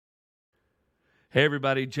Hey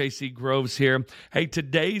everybody, JC Groves here. Hey,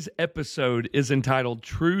 today's episode is entitled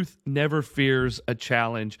Truth Never Fears a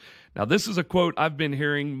Challenge. Now, this is a quote I've been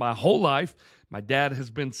hearing my whole life. My dad has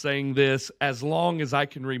been saying this as long as I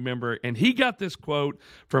can remember, and he got this quote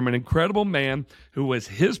from an incredible man who was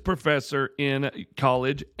his professor in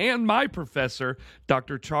college and my professor,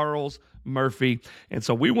 Dr. Charles Murphy. And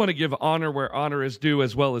so we want to give honor where honor is due,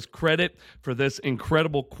 as well as credit for this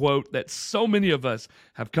incredible quote that so many of us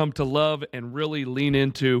have come to love and really lean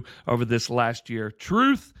into over this last year.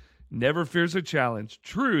 Truth never fears a challenge.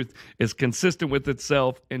 Truth is consistent with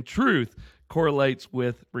itself, and truth correlates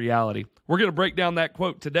with reality. We're going to break down that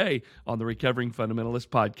quote today on the Recovering Fundamentalist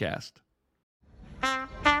podcast.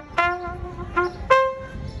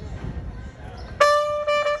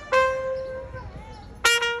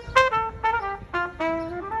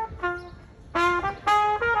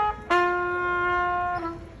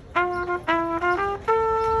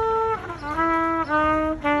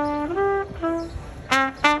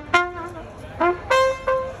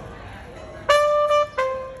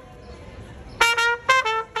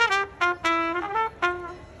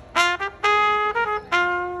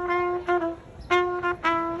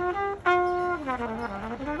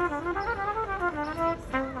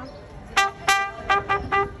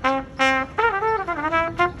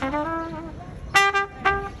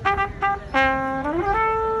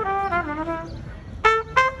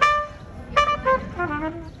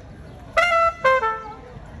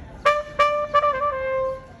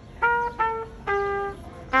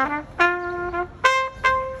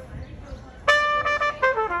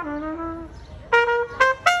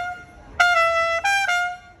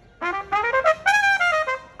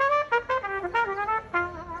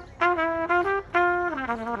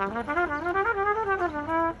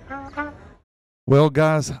 Well,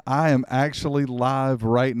 guys, I am actually live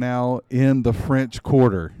right now in the French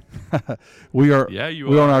Quarter. we are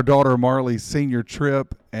on our daughter Marley's senior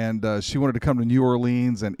trip, and she wanted to come to New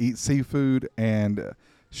Orleans and eat seafood and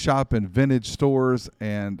shop in vintage stores.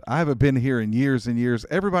 And I haven't been here in years and years.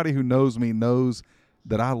 Everybody who knows me knows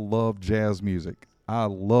that I love jazz music. I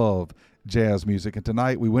love jazz music. And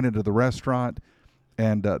tonight we went into the restaurant,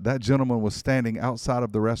 and that gentleman was standing outside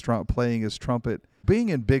of the restaurant playing his trumpet. Being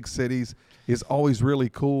in big cities is always really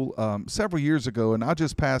cool. Several years ago, and I'll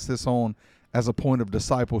just pass this on as a point of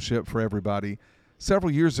discipleship for everybody.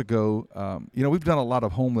 Several years ago, we've done a lot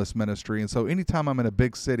of homeless ministry, and so anytime I'm in a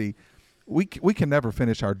big city, we can never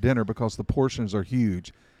finish our dinner because the portions are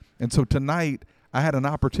huge. And so tonight, I had an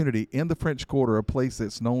opportunity in the French Quarter, a place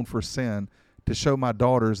that's known for sin, to show my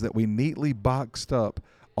daughters that we neatly boxed up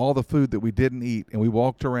all the food that we didn't eat, and we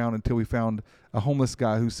walked around until we found a homeless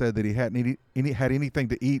guy who said that he hadn't had anything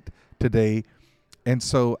to eat today. And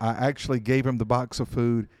so I actually gave him the box of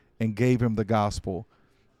food and gave him the gospel.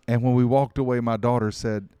 And when we walked away, my daughter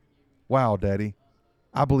said, "Wow, Daddy,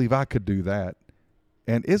 I believe I could do that."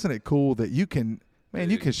 And isn't it cool that you can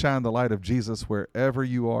shine the light of Jesus wherever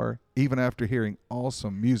you are, even after hearing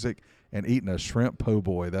awesome music and eating a shrimp po'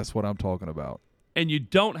 boy. That's what I'm talking about. And you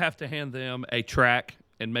don't have to hand them a track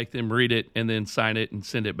and make them read it and then sign it and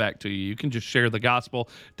send it back to you. You can just share the gospel.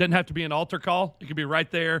 Doesn't have to be an altar call. It could be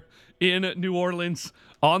right there in New Orleans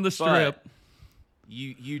on the Strip. But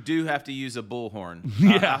you do have to use a bullhorn.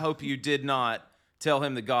 Yeah. I hope you did not tell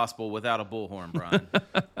him the gospel without a bullhorn, Brian.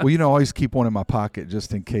 Well, I always keep one in my pocket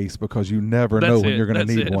just in case, because you never know when you're going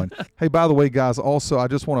to need one. Hey, by the way, guys, also, I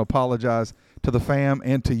just want to apologize to the fam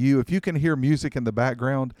and to you. If you can hear music in the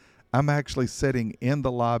background, I'm actually sitting in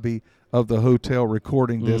the lobby of the hotel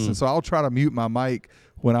recording this. And so I'll try to mute my mic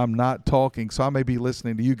when I'm not talking. So I may be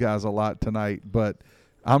listening to you guys a lot tonight, but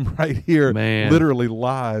I'm right here literally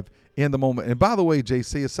live in the moment. And by the way,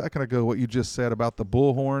 JC, a second ago, what you just said about the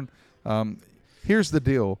bullhorn, here's the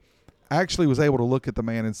deal. I actually was able to look at the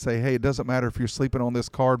man and say, hey, it doesn't matter if you're sleeping on this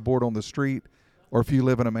cardboard on the street or if you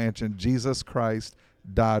live in a mansion, Jesus Christ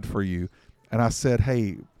died for you. And I said,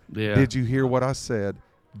 hey, did you hear what I said?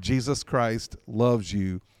 Jesus Christ loves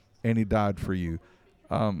you, and he died for you.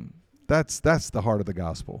 That's the heart of the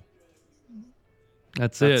gospel.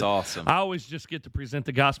 That's it. That's awesome. I always just get to present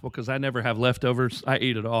the gospel because I never have leftovers. I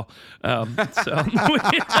eat it all. Oh,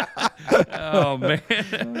 man.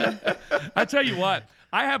 I tell you what,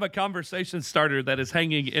 I have a conversation starter that is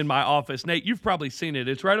hanging in my office. Nate, you've probably seen it.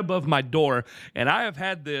 It's right above my door, and I have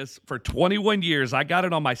had this for 21 years. I got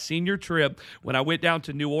it on my senior trip when I went down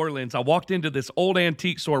to New Orleans. I walked into this old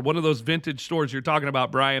antique store, one of those vintage stores you're talking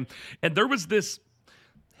about, Brian, and there was this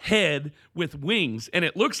head with wings, and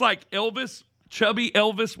it looks like Elvis chubby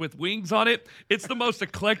Elvis with wings on it. It's the most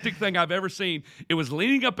eclectic thing I've ever seen. It was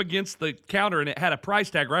leaning up against the counter, and it had a price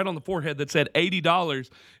tag right on the forehead that said $80.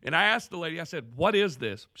 And I asked the lady, I said, what is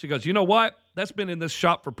this? She goes, you know what? That's been in this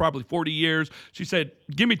shop for probably 40 years. She said,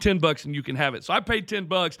 give me $10 and you can have it. So I paid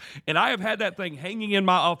 $10, and I have had that thing hanging in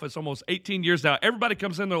my office almost 18 years now. Everybody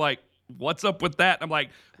comes in, they're like, what's up with that? I'm like,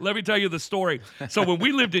 let me tell you the story. So when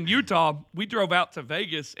we lived in Utah, we drove out to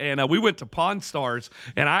Vegas, and we went to Pawn Stars,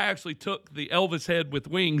 and I actually took the Elvis head with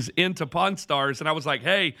wings into Pawn Stars, and I was like,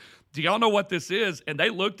 hey, do y'all know what this is? And they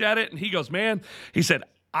looked at it, and he goes, man, he said,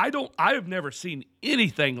 I have never seen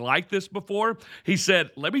anything like this before. He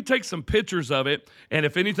said, let me take some pictures of it, and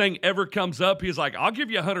if anything ever comes up, he's like, I'll give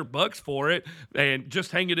you $100 for it and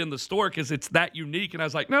just hang it in the store because it's that unique. And I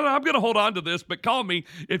was like, no, I'm going to hold on to this, but call me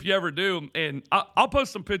if you ever do. And I'll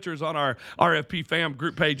post some pictures on our RFP fam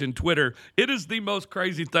group page and Twitter. It is the most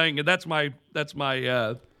crazy thing, and that's my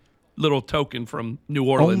little token from New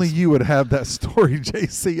Orleans. Only you would have that story,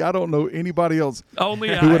 JC. I don't know anybody else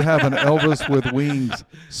Only who would have an Elvis with wings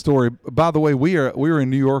story. By the way, we were in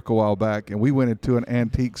New York a while back, and we went into an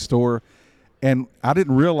antique store, and I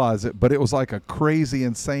didn't realize it, but it was like a crazy,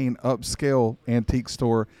 insane, upscale antique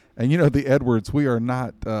store. And, the Edwards, we are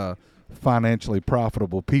not financially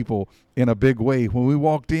profitable people in a big way. When we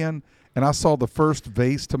walked in, and I saw the first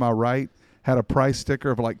vase to my right had a price sticker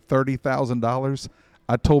of like $30,000,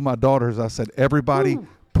 I told my daughters, I said, everybody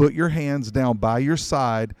put your hands down by your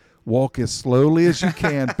side, walk as slowly as you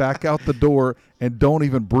can back out the door, and don't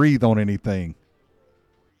even breathe on anything.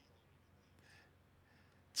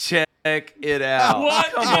 Check it out.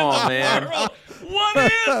 What Come on, man. What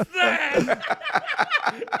is that?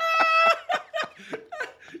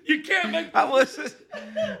 You can't make. I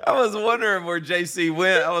was wondering where JC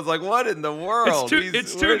went. I was like, what in the world?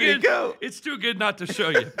 It's too good. Go? It's too good not to show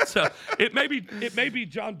you. So it may be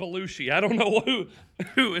John Belushi. I don't know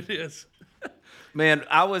who it is. Man,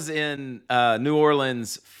 I was in New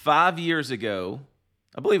Orleans 5 years ago.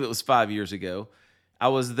 I believe it was 5 years ago. I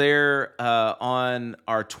was there on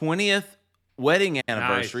our 20th wedding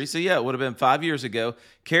anniversary. Nice. So yeah, it would have been 5 years ago.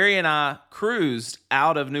 Carrie and I cruised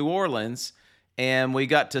out of New Orleans, and we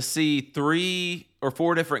got to see 3 or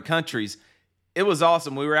 4 different countries. It was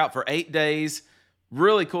awesome. We were out for 8 days.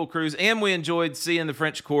 Really cool cruise. And we enjoyed seeing the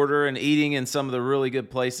French Quarter and eating in some of the really good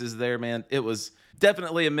places there, man. It was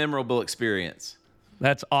definitely a memorable experience.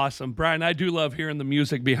 That's awesome. Brian, I do love hearing the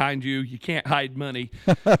music behind you. You can't hide money.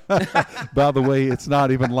 By the way, it's not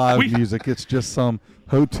even live music. It's just some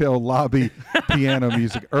hotel lobby piano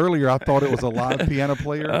music. Earlier, I thought it was a live piano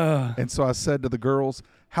player. And so I said to the girls,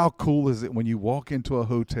 how cool is it when you walk into a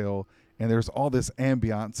hotel and there's all this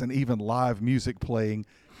ambiance and even live music playing?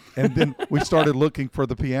 And then we started looking for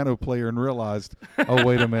the piano player and realized, oh,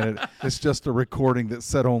 wait a minute, it's just a recording that's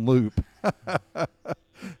set on loop.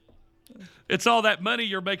 It's all that money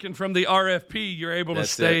you're making from the RFP. You're able to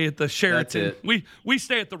stay at the Sheraton. We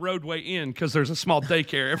stay at the Roadway Inn because there's a small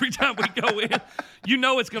daycare. Every time we go in,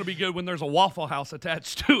 it's going to be good when there's a Waffle House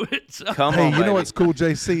attached to it. So. Come on, you know what's cool,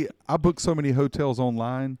 JC? I booked so many hotels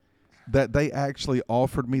online that they actually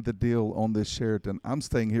offered me the deal on this Sheraton. I'm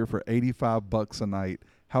staying here for $85 a night.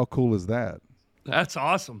 How cool is that? That's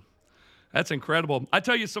awesome. That's incredible. I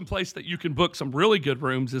tell you, some place that you can book some really good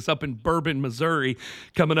rooms is up in Bourbon, Missouri,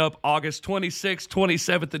 coming up August 26th,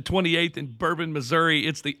 27th, and 28th in Bourbon, Missouri.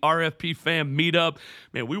 It's the RFP Fam Meetup.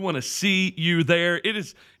 Man, we want to see you there.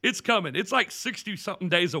 It's coming. It's like 60-something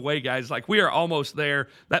days away, guys. Like, we are almost there.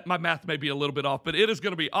 That my math may be a little bit off, but it is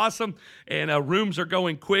going to be awesome, and rooms are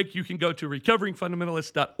going quick. You can go to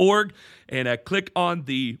recoveringfundamentalists.org and click on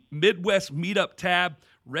the Midwest Meetup tab.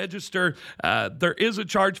 Register. There is a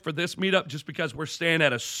charge for this meetup just because we're staying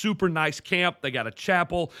at a super nice camp. They got a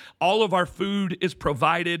chapel. All of our food is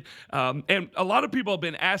provided. And a lot of people have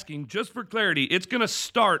been asking, just for clarity, it's going to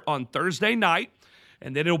start on Thursday night.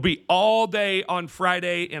 And then it'll be all day on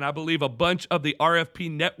Friday, and I believe a bunch of the RFP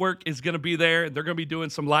network is going to be there. They're going to be doing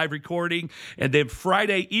some live recording. And then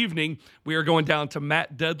Friday evening, we are going down to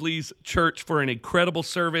Matt Dudley's church for an incredible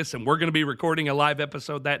service, and we're going to be recording a live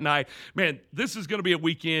episode that night. Man, this is going to be a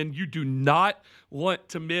weekend you do not want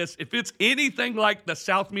to miss. If it's anything like the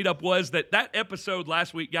South Meetup was, that episode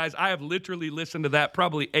last week, guys, I have literally listened to that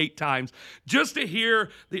probably 8 times just to hear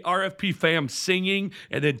the RFP fam singing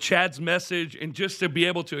and then Chad's message and just to be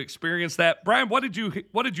able to experience that. Brian, what did you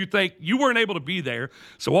think? You weren't able to be there,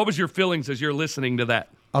 so what was your feelings as you're listening to that?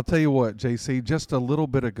 I'll tell you what, JC, just a little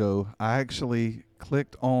bit ago, I actually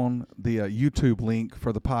clicked on the YouTube link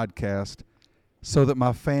for the podcast so that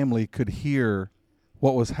my family could hear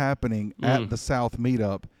what was happening at the South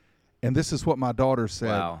Meetup. And this is what my daughter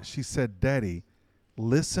said. Wow. She said, Daddy,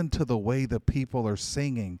 listen to the way the people are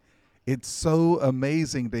singing. It's so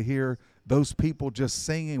amazing to hear those people just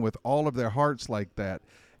singing with all of their hearts like that.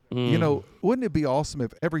 You know, wouldn't it be awesome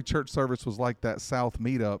if every church service was like that South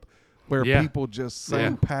meetup where people just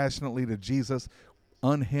sang passionately to Jesus,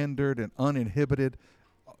 unhindered and uninhibited?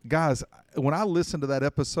 Guys, when I listened to that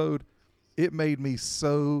episode, it made me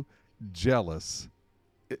so jealous.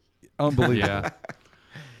 Unbelievable. Yeah.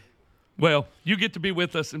 Well, you get to be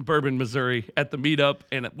with us in Bourbon, Missouri at the meetup,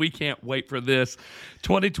 and we can't wait for this.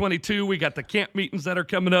 2022, we got the camp meetings that are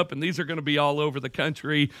coming up, and these are going to be all over the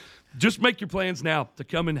country. Just make your plans now to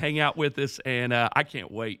come and hang out with us, and I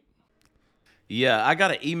can't wait. Yeah, I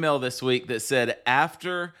got an email this week that said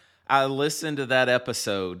after I listened to that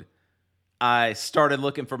episode, I started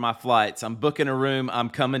looking for my flights. I'm booking a room. I'm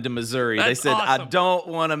coming to Missouri. That's they said, awesome. I don't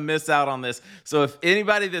want to miss out on this. So if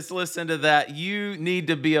anybody that's listened to that, you need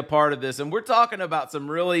to be a part of this. And we're talking about some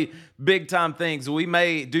really big time things. We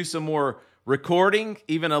may do some more recording,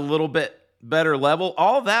 even a little bit better level.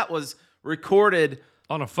 All that was recorded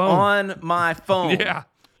on a phone. On my phone.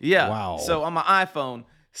 Yeah. Wow. So on my iPhone.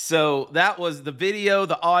 So that was the video,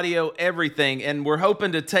 the audio, everything. And we're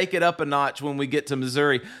hoping to take it up a notch when we get to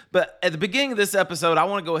Missouri. But at the beginning of this episode, I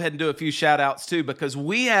want to go ahead and do a few shout outs too, because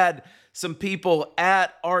we had some people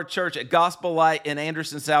at our church at Gospel Light in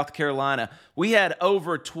Anderson, South Carolina. We had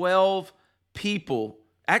over 12 people.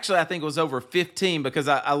 Actually, I think it was over 15 because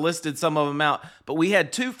I listed some of them out. But we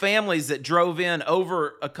had 2 families that drove in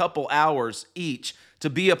over a couple hours each to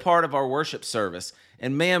be a part of our worship service.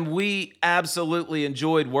 And man, we absolutely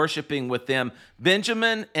enjoyed worshiping with them.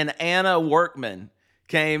 Benjamin and Anna Workman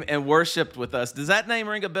came and worshiped with us. Does that name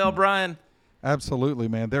ring a bell, Brian? Absolutely,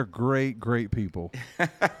 man. They're great, great people.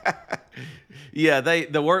 Yeah, the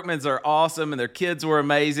Workmans are awesome, and their kids were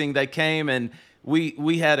amazing. They came and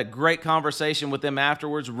we had a great conversation with them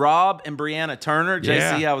afterwards. Rob and Brianna Turner,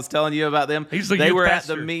 JC, I was telling you about them. They were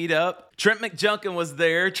pastor. At the meetup. Trent McJunkin was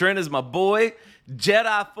there. Trent is my boy.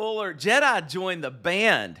 Jedi Fuller. Jedi joined the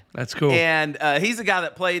band. That's cool. And he's the guy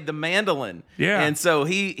that played the mandolin. Yeah. And so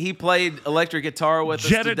he played electric guitar with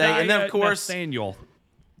us today. And then, of course, Nathaniel.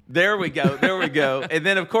 There we go. And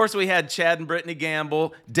then, of course, we had Chad and Brittany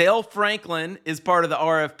Gamble. Dale Franklin is part of the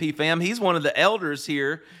RFP fam. He's one of the elders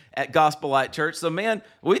here at Gospel Light Church. So, man,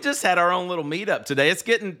 we just had our own little meetup today. It's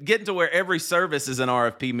getting to where every service is an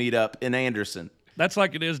RFP meetup in Anderson. That's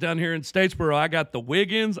like it is down here in Statesboro. I got the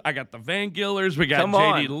Wiggins, I got the Van Gillers, we got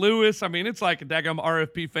JD Lewis. I mean, it's like a daggum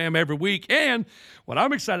RFP fam every week. And what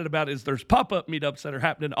I'm excited about is there's pop-up meetups that are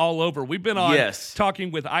happening all over. We've been on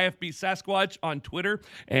talking with IFB Sasquatch on Twitter,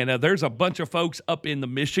 and there's a bunch of folks up in the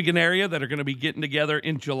Michigan area that are going to be getting together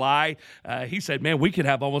in July. He said, man, we could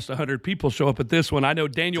have almost 100 people show up at this one. I know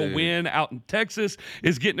Daniel Wynn out in Texas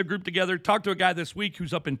is getting a group together. Talked to a guy this week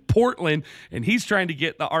who's up in Portland, and he's trying to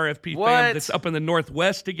get the RFP fam that's up in the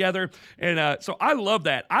Northwest together. And so I love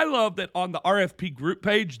that. I love that on the RFP group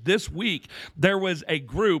page this week, there was a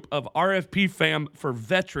group of RFP fam for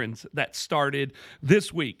veterans that started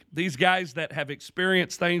this week. These guys that have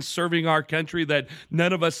experienced things serving our country that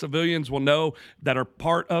none of us civilians will know that are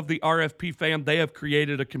part of the RFP fam. They have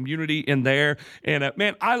created a community in there. And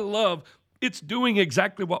man, I love it's doing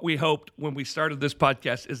exactly what we hoped when we started this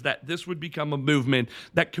podcast, is that this would become a movement,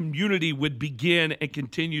 that community would begin and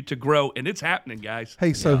continue to grow, and it's happening, guys.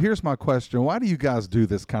 Hey, so here's my question. Why do you guys do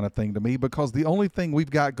this kind of thing to me? Because the only thing we've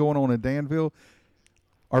got going on in Danville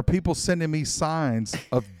are people sending me signs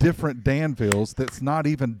of different Danvilles that's not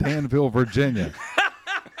even Danville, Virginia.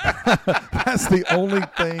 That's the only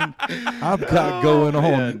thing I've got going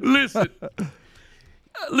on.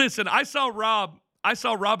 Listen, I saw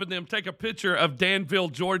Rob and them take a picture of Danville,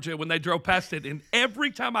 Georgia when they drove past it. And every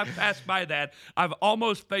time I passed by that, I've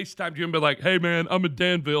almost FaceTimed you and been like, hey, man, I'm in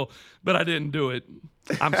Danville, but I didn't do it.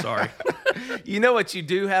 I'm sorry. You know what you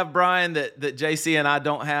do have, Brian, that JC and I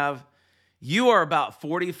don't have? You are about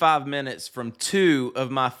 45 minutes from 2 of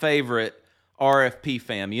my favorite RFP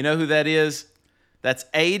fam. You know who that is? That's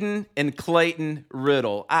Aiden and Clayton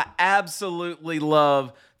Riddle. I absolutely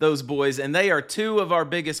love those boys, and they are 2 of our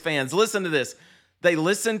biggest fans. Listen to this. They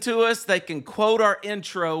listen to us. They can quote our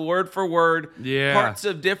intro word for word, parts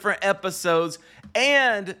of different episodes.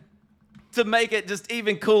 And to make it just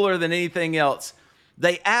even cooler than anything else,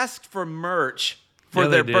 they asked for merch for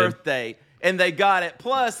their birthday, and they got it.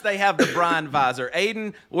 Plus, they have the Brian visor.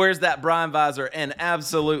 Aiden wears that Brian visor and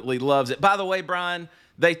absolutely loves it. By the way, Brian,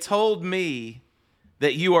 they told me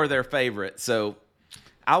that you are their favorite. So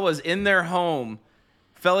I was in their home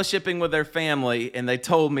fellowshipping with their family, and they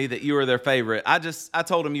told me that you were their favorite. I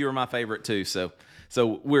told them you were my favorite too, so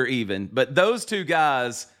we're even. But those 2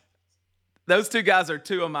 guys, Those two guys are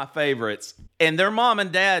two of my favorites. And their mom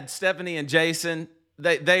and dad, Stephanie and Jason,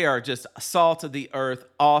 they are just salt of the earth,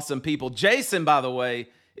 awesome people. Jason, by the way,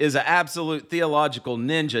 is an absolute theological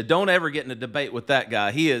ninja. Don't ever get in a debate with that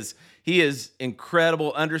guy. He is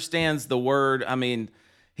incredible, understands the word. I mean,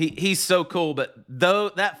 he's so cool. But though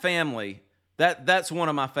that family, that's one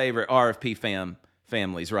of my favorite RFP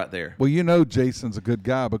families right there. Well, you know Jason's a good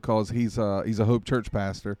guy because he's a Hope Church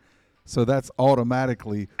pastor. So that's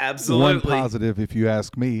automatically one positive if you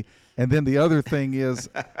ask me. And then the other thing is,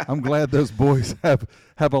 I'm glad those boys have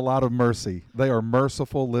a lot of mercy. They are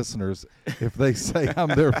merciful listeners. If they say I'm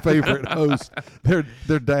their favorite host, their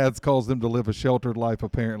dads calls them to live a sheltered life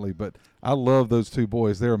apparently. But I love those two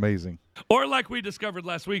boys. They're amazing. Or like we discovered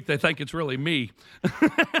last week, they think it's really me.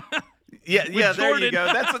 Yeah, there you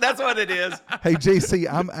go. That's what it is. Hey,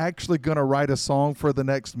 JC, I'm actually going to write a song for the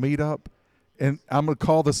next meetup, and I'm going to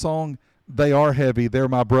call the song "They Are Heavy, They're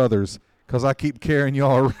My Brothers," because I keep carrying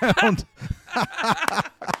y'all around.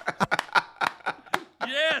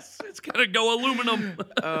 Yes, it's going to go aluminum.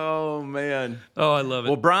 Oh, man. Oh, I love it.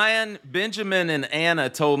 Well, Brian, Benjamin, and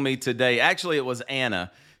Anna told me today, actually it was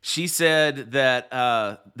Anna, she said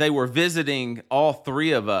that they were visiting all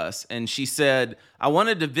three of us, and she said, I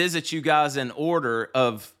wanted to visit you guys in order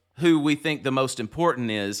of who we think the most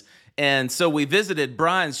important is, and so we visited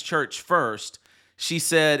Brian's church first, she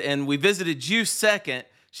said, and we visited you second.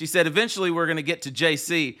 She said, eventually we're going to get to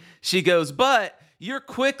JC. She goes, but you're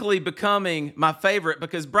quickly becoming my favorite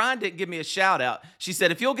because Brian didn't give me a shout out. She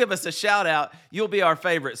said, if you'll give us a shout out, you'll be our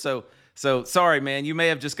favorite. So sorry, man, you may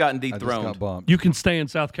have just gotten dethroned. I just got bumped. You can stay in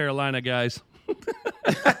South Carolina, guys.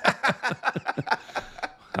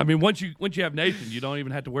 I mean, once you have Nathan, you don't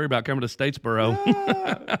even have to worry about coming to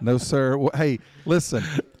Statesboro. No, sir. Well, hey, listen,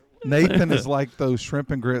 Nathan is like those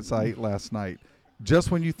shrimp and grits I ate last night.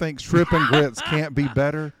 Just when you think shrimp and grits can't be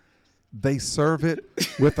better, they serve it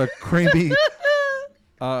with a creamy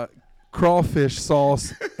crawfish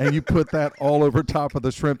sauce, and you put that all over top of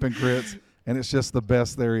the shrimp and grits, and it's just the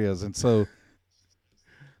best there is. And so,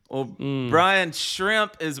 well, Brian,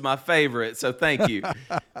 shrimp is my favorite, so thank you.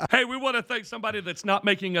 Hey, we want to thank somebody that's not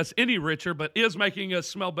making us any richer, but is making us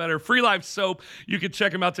smell better. Free Life Soap. You can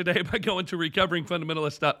check them out today by going to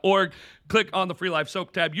recoveringfundamentalist.org. Click on the Free Life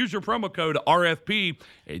Soap tab. Use your promo code RFP,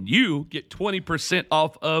 and you get 20%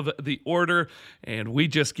 off of the order, and we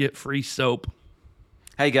just get free soap.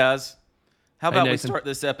 Hey, guys, how about we Nathan. start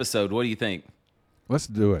this episode? What do you think? let's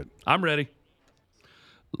do it. I'm ready.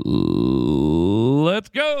 Let's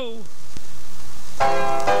go.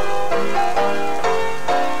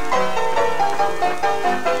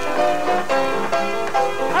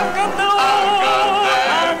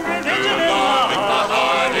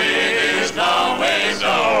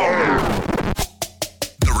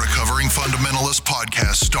 The Recovering Fundamentalist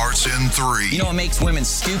podcast starts in 3. You know what makes women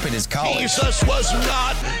stupid is college. Jesus was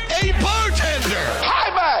not a bartender. Hi,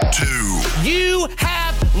 man. 2. You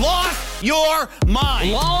have lost your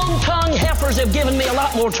mind. Long-tongued heifers have given me a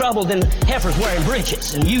lot more trouble than heifers wearing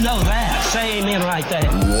breeches, and you know that. Say amen right there.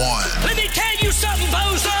 1. Let me tell you something,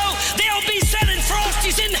 bozo. They'll be selling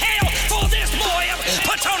Frosties in hell for this boy.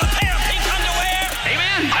 Put on a pair of pink underwear.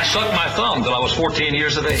 Amen. I sucked my thumb till I was 14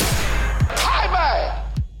 years of age. Hi, man.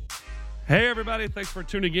 Hey, everybody. Thanks for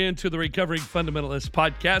tuning in to the Recovering Fundamentalist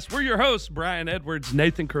podcast. We're your hosts, Brian Edwards,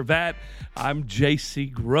 Nathan Cravat. I'm JC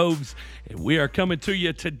Groves, and we are coming to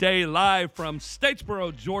you today live from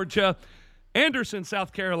Statesboro, Georgia, Anderson,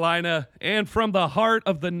 South Carolina, and from the heart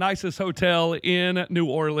of the nicest hotel in New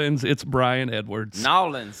Orleans. It's Brian Edwards.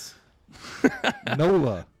 Nolans.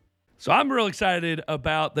 NOLA. So I'm real excited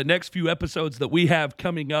about the next few episodes that we have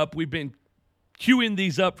coming up. We've been queuing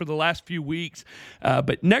these up for the last few weeks.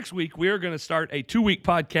 But next week, we are going to start a 2-week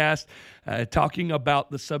podcast talking about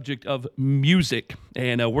the subject of music.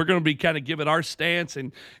 And we're going to be kind of giving our stance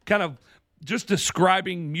and kind of just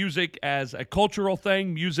describing music as a cultural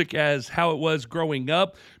thing, music as how it was growing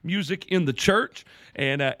up, music in the church,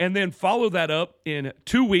 and then follow that up in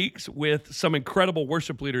 2 weeks with some incredible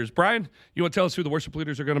worship leaders. Brian, you want to tell us who the worship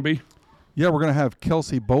leaders are going to be? Yeah, we're going to have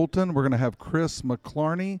Kelsey Bolton. We're going to have Chris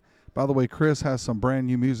McClarney. By the way, Chris has some brand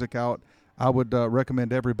new music out. I would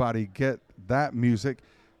recommend everybody get that music.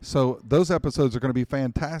 So those episodes are going to be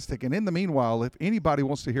fantastic. And in the meanwhile, if anybody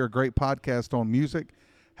wants to hear a great podcast on music,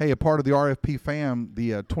 hey, a part of the RFP fam,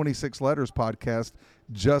 the 26 Letters podcast,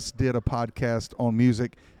 just did a podcast on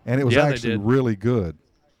music, and it was actually really good.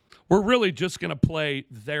 We're really just going to play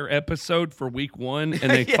their episode for week 1 and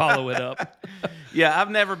then follow it up. Yeah,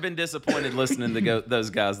 I've never been disappointed listening to those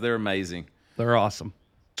guys. They're amazing. They're awesome.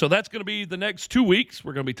 So that's going to be the next 2 weeks.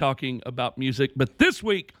 We're going to be talking about music. But this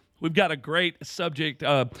week, We've got a great subject,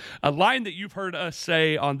 a line that you've heard us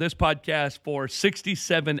say on this podcast for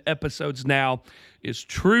 67 episodes now is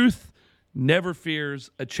truth never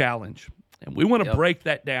fears a challenge. And we want to break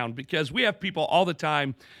that down because we have people all the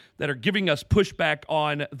time that are giving us pushback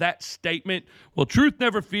on that statement. Well, truth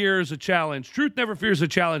never fears a challenge. Truth never fears a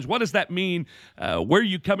challenge. What does that mean? Where are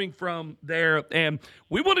you coming from there? And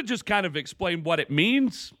we want to just kind of explain what it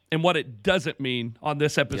means and what it doesn't mean on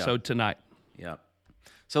this episode tonight. Yeah.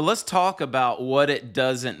 So let's talk about what it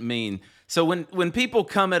doesn't mean. So when people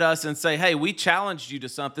come at us and say, hey, we challenged you to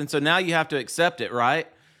something, so now you have to accept it, right?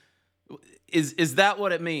 Is that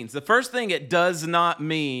what it means? The first thing it does not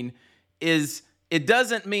mean is it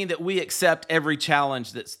doesn't mean that we accept every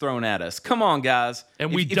challenge that's thrown at us. Come on, guys.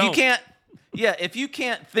 And we don't. If you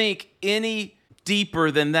can't think any deeper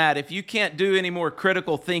than that, if you can't do any more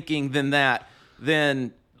critical thinking than that,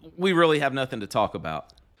 then we really have nothing to talk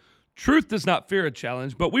about. Truth does not fear a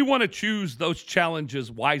challenge, but we want to choose those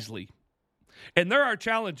challenges wisely. And there are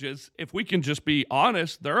challenges, if we can just be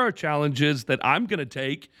honest, there are challenges that I'm going to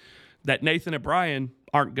take that Nathan and Brian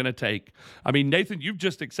aren't going to take. I mean, Nathan, you've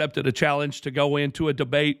just accepted a challenge to go into a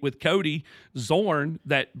debate with Cody Zorn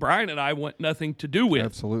that Brian and I want nothing to do with.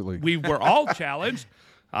 Absolutely. We were all challenged.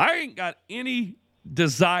 I ain't got any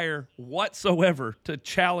desire whatsoever to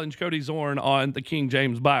challenge Cody Zorn on the King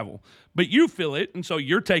James Bible. But you feel it, and so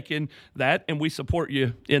you're taking that, and we support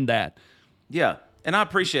you in that. Yeah, and I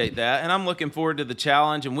appreciate that, and I'm looking forward to the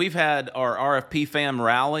challenge. And we've had our RFP fam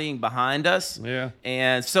rallying behind us,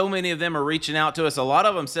 and so many of them are reaching out to us. A lot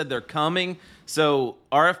of them said they're coming. So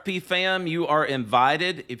RFP fam, you are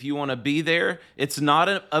invited if you want to be there. It's not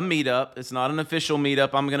a meetup. It's not an official meetup.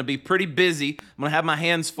 I'm going to be pretty busy. I'm going to have my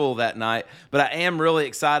hands full that night. But I am really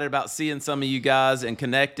excited about seeing some of you guys and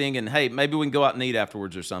connecting. And, hey, maybe we can go out and eat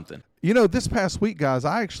afterwards or something. You know, this past week, guys,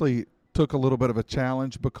 I actually took a little bit of a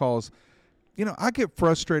challenge because, you know, I get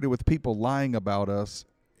frustrated with people lying about us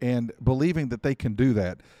and believing that they can do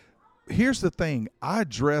that. Here's the thing. I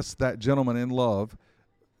dressed that gentleman in love.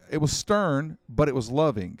 It was stern, but it was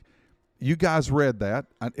loving. You guys read that.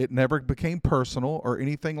 It never became personal or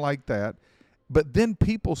anything like that. But then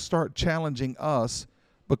people start challenging us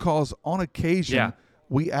because on occasion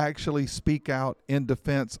we actually speak out in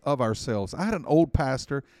defense of ourselves. I had an old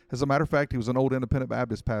pastor. As a matter of fact, he was an old Independent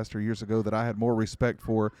Baptist pastor years ago that I had more respect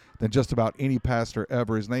for than just about any pastor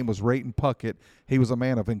ever. His name was Rayton Puckett. He was a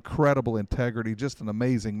man of incredible integrity, just an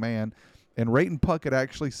amazing man. And Rayton Puckett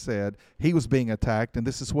actually said he was being attacked, and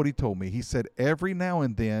this is what he told me. He said, every now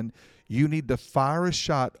and then you need to fire a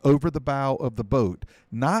shot over the bow of the boat,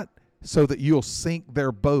 not so that you'll sink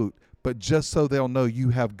their boat, but just so they'll know you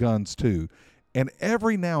have guns too. And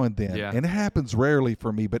every now and then, and it happens rarely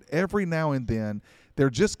for me, but every now and then there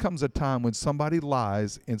just comes a time when somebody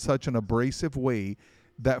lies in such an abrasive way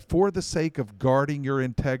that for the sake of guarding your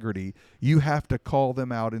integrity, you have to call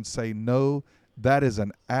them out and say, no, that is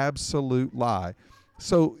an absolute lie.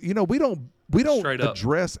 So, you know, we don't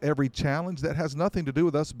address every challenge. That has nothing to do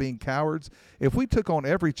with us being cowards. If we took on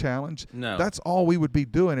every challenge, that's all we would be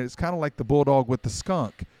doing. It's kind of like the bulldog with the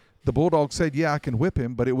skunk. The bulldog said, yeah, I can whip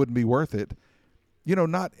him, but it wouldn't be worth it. You know,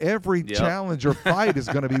 not every challenge or fight is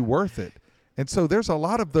going to be worth it. And so there's a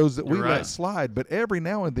lot of those that we let slide. But every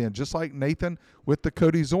now and then, just like Nathan with the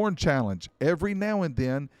Cody Zorn challenge, every now and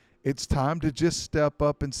then it's time to just step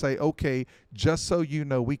up and say, okay, just so you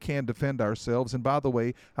know, we can defend ourselves. And by the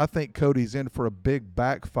way, I think Cody's in for a big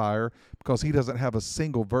backfire because he doesn't have a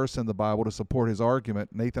single verse in the Bible to support his argument.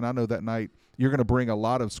 Nathan, I know that night you're going to bring a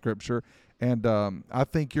lot of scripture, and I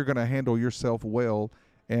think you're going to handle yourself well.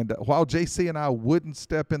 And while JC and I wouldn't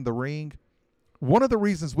step in the ring, one of the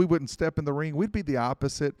reasons we wouldn't step in the ring, we'd be the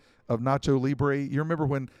opposite of Nacho Libre. You remember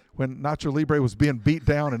when Nacho Libre was being beat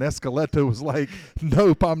down and Escaleta was like,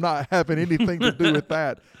 nope, I'm not having anything to do with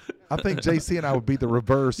that. I think JC and I would be the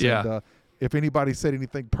reverse. Yeah. And if anybody said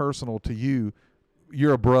anything personal to you,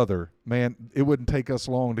 you're a brother. Man, it wouldn't take us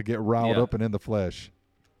long to get riled up and in the flesh.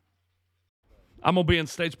 I'm going to be in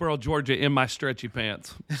Statesboro, Georgia in my stretchy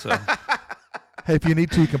pants. So. Hey, if you need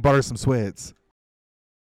to, you can borrow some sweats.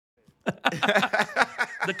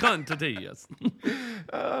 The quantities.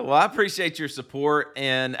 Well, I appreciate your support,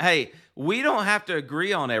 and hey, we don't have to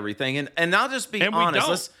agree on everything. And I'll just be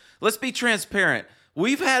honest. Let's be transparent.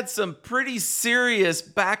 We've had some pretty serious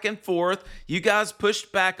back and forth. You guys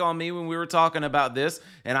pushed back on me when we were talking about this,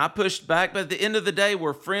 and I pushed back. But at the end of the day,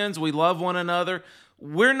 we're friends. We love one another.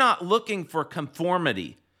 We're not looking for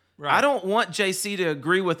conformity. Right. I don't want JC to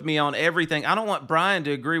agree with me on everything. I don't want Brian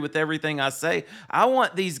to agree with everything I say. I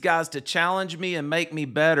want these guys to challenge me and make me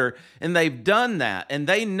better. And they've done that. And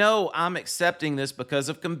they know I'm accepting this because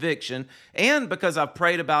of conviction and because I've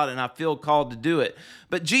prayed about it and I feel called to do it.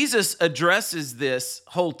 But Jesus addresses this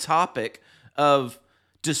whole topic of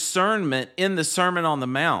discernment in the Sermon on the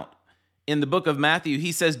Mount. In the book of Matthew,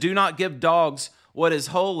 he says, "Do not give dogs what is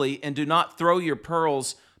holy, and do not throw your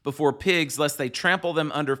pearls before pigs, lest they trample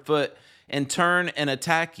them underfoot and turn and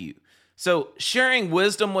attack you." So sharing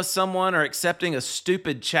wisdom with someone or accepting a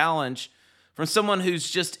stupid challenge from someone who's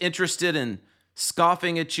just interested in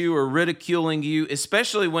scoffing at you or ridiculing you,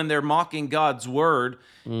 especially when they're mocking God's word,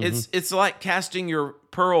 it's like casting your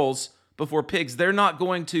pearls before pigs. They're not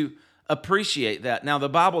going to appreciate that. Now, the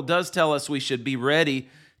Bible does tell us we should be ready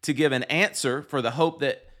to give an answer for the hope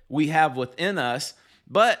that we have within us,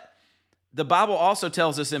 but the Bible also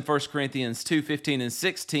tells us in 1 Corinthians 2:15 and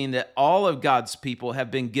 16 that all of God's people have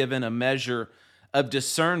been given a measure of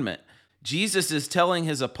discernment. Jesus is telling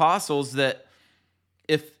his apostles that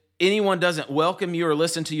if anyone doesn't welcome you or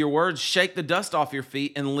listen to your words, shake the dust off your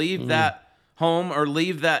feet and leave that home or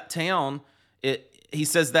leave that town. He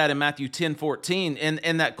says that in Matthew 10:14,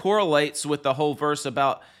 and that correlates with the whole verse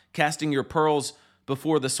about casting your pearls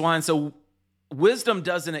before the swine. So wisdom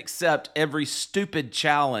doesn't accept every stupid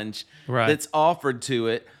challenge that's offered to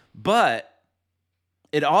it, but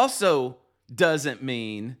it also doesn't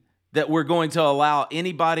mean that we're going to allow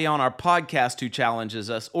anybody on our podcast who challenges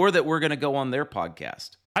us or that we're going to go on their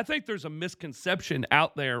podcast. I think there's a misconception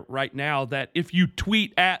out there right now that if you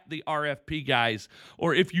tweet at the RFP guys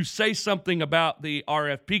or if you say something about the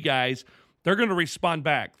RFP guys, they're going to respond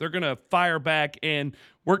back. They're going to fire back, and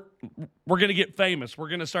we're going to get famous. We're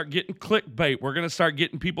going to start getting clickbait. We're going to start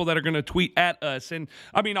getting people that are going to tweet at us. And,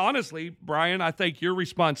 I mean, honestly, Brian, I think your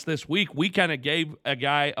response this week, we kind of gave a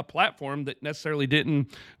guy a platform that necessarily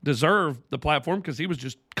didn't deserve the platform because he was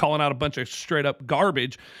just calling out a bunch of straight-up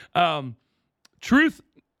garbage. Truth,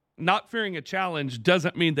 not fearing a challenge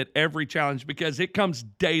doesn't mean that every challenge, because it comes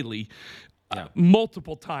daily.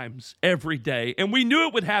 Multiple times every day. And we knew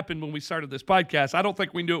it would happen when we started this podcast. I don't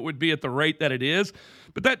think we knew it would be at the rate that it is,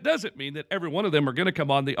 but that doesn't mean that every one of them are going to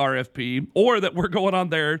come on the RFP or that we're going on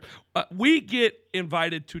there. We get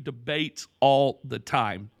invited to debates all the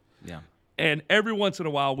time. Yeah. And every once in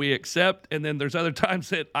a while we accept, and then there's other times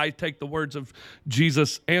that I take the words of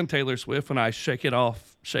Jesus and Taylor Swift and I shake it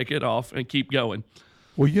off, and keep going.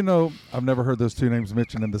 Well, you know, I've never heard those two names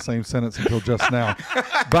mentioned in the same sentence until just now.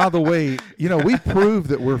 By the way, you know, we proved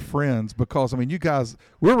that we're friends because, I mean, you guys,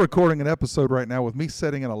 we're recording an episode right now with me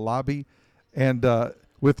sitting in a lobby and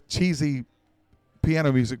with cheesy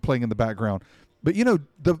piano music playing in the background. But, you know,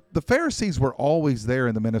 the Pharisees were always there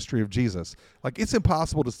in the ministry of Jesus. Like, it's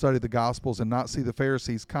impossible to study the Gospels and not see the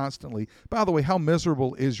Pharisees constantly. By the way, how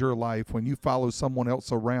miserable is your life when you follow someone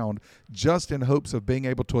else around just in hopes of being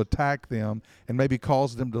able to attack them and maybe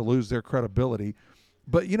cause them to lose their credibility?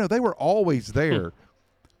 But, you know, they were always there.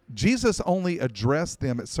 Jesus only addressed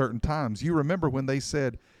them at certain times. You remember when they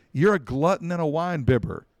said, "You're a glutton and a wine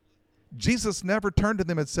bibber." Jesus never turned to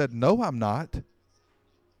them and said, "No, I'm not."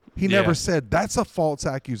 He never said, "That's a false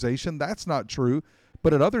accusation. That's not true."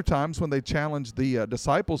 But at other times when they challenged the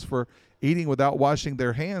disciples for eating without washing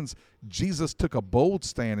their hands, Jesus took a bold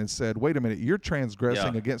stand and said, "Wait a minute, you're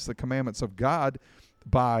transgressing against the commandments of God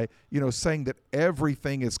by, you know, saying that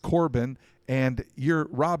everything is Corban and you're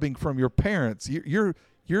robbing from your parents. You're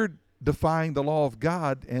defying the law of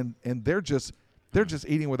God, and they're just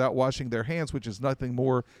eating without washing their hands, which is nothing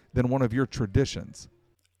more than one of your traditions."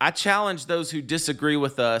 I challenge those who disagree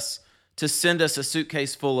with us to send us a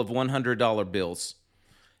suitcase full of $100 bills.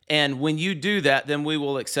 And when you do that, then we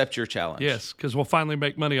will accept your challenge. Yes, because we'll finally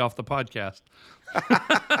make money off the podcast.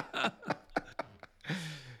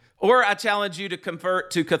 Or I challenge you to convert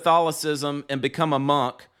to Catholicism and become a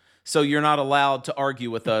monk so you're not allowed to argue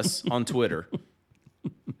with us on Twitter.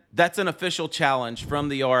 That's an official challenge from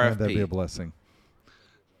the RFP. Man, that'd be a blessing.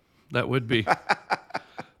 That would be.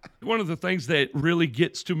 One of the things that really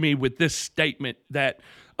gets to me with this statement that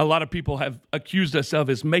a lot of people have accused us of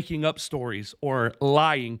is making up stories or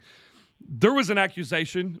lying. There was an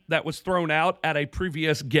accusation that was thrown out at a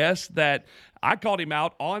previous guest that I called him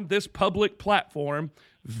out on this public platform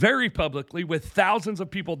very publicly with thousands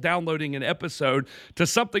of people downloading an episode to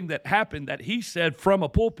something that happened that he said from a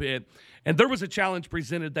pulpit. And there was a challenge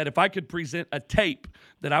presented that if I could present a tape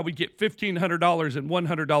that I would get $1,500 in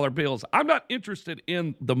 $100 bills. I'm not interested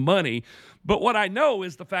in the money, but what I know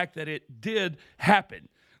is the fact that it did happen.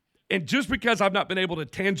 And just because I've not been able to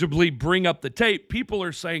tangibly bring up the tape, people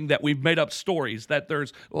are saying that we've made up stories, that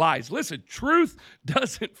there's lies. Listen, truth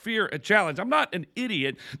doesn't fear a challenge. I'm not an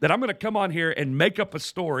idiot that I'm going to come on here and make up a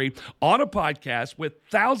story on a podcast with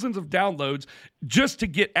thousands of downloads just to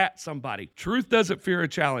get at somebody. Truth doesn't fear a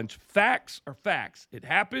challenge. Facts are facts. It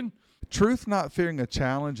happened. Truth not fearing a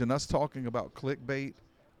challenge and us talking about clickbait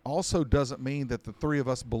also doesn't mean that the three of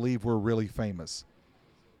us believe we're really famous.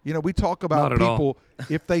 You know, we talk about people,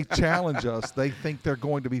 if they challenge us, they think they're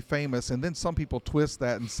going to be famous. And then some people twist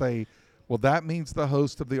that and say, well, that means the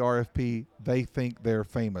host of the RFP, they think they're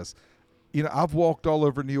famous. You know, I've walked all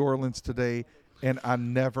over New Orleans today, and I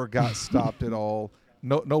never got stopped at all.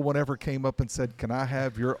 No one ever came up and said, can I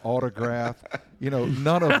have your autograph? You know,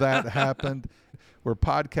 none of that happened. We're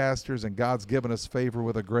podcasters, and God's given us favor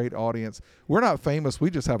with a great audience. We're not famous. We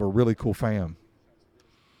just have a really cool fam.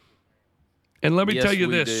 And let me tell you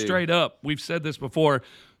this straight up. We've said this before.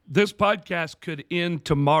 This podcast could end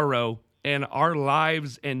tomorrow, and our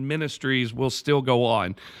lives and ministries will still go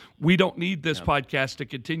on. We don't need this podcast to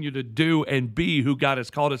continue to do and be who God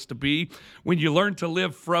has called us to be. When you learn to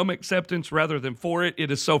live from acceptance rather than for it,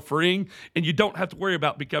 it is so freeing, and you don't have to worry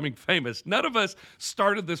about becoming famous. None of us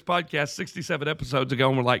started this podcast 67 episodes ago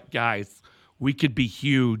and we're like, guys, we could be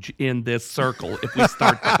huge in this circle if we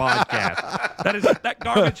start the podcast. That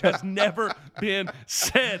garbage has never been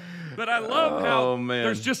said. But I love how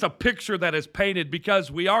there's just a picture that is painted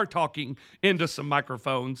because we are talking into some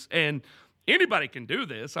microphones, and anybody can do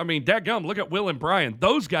this. I mean, dadgum, look at Will and Brian.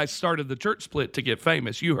 Those guys started the church split to get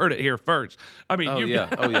famous. You heard it here first. I mean,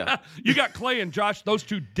 you got Clay and Josh. Those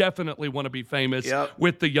two definitely want to be famous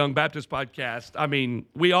with the Young Baptist podcast. I mean,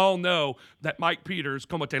 we all know that Mike Peters,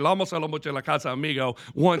 como te lamos a lo mucho la casa amigo,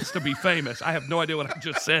 wants to be famous. I have no idea what I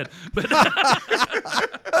just said. But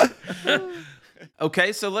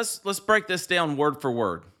okay, so let's break this down word for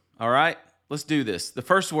word. All right? Let's do this. The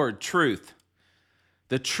first word, truth.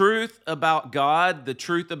 The truth about God, the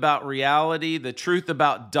truth about reality, the truth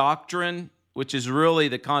about doctrine, which is really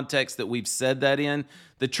the context that we've said that in,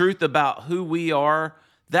 the truth about who we are.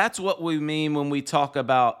 That's what we mean when we talk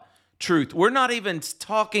about truth. We're not even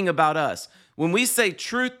talking about us. When we say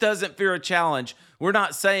truth doesn't fear a challenge, we're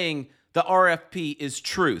not saying the RFP is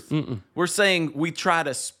truth. Mm-mm. We're saying we try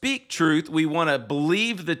to speak truth. We want to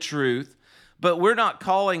believe the truth, but we're not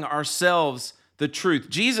calling ourselves the truth.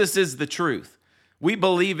 Jesus is the truth. We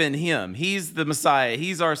believe in him. He's the Messiah.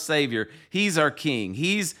 He's our Savior. He's our King.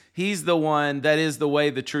 He's the one that is the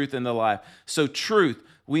way, the truth, and the life. So truth,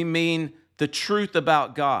 we mean the truth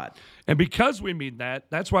about God. And because we mean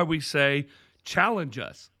that, that's why we say challenge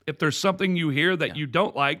us. If there's something you hear that you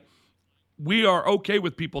don't like, we are okay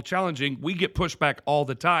with people challenging. We get pushback all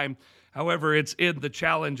the time. However, it's in the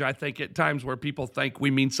challenge, I think, at times where people think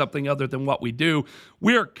we mean something other than what we do.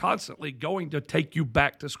 We are constantly going to take you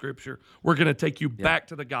back to Scripture. We're going to take you back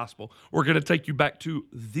to the gospel. We're going to take you back to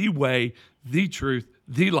the way, the truth,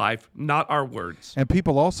 the life, not our words. And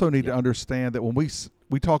people also need to understand that when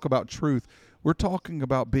we talk about truth, we're talking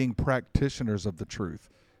about being practitioners of the truth.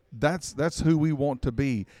 That's who we want to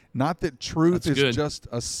be. Not that truth is just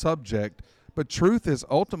a subject, but truth is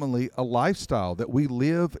ultimately a lifestyle that we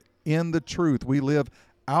live in the truth. We live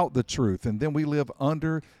out the truth, and then we live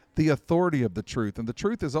under the authority of the truth. And the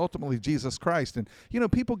truth is ultimately Jesus Christ. And, you know,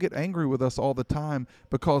 people get angry with us all the time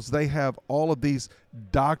because they have all of these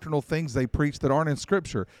doctrinal things they preach that aren't in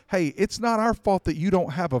Scripture. Hey, it's not our fault that you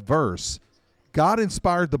don't have a verse. God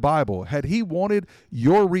inspired the Bible. Had he wanted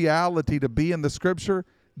your reality to be in the Scripture,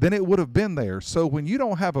 then it would have been there. So when you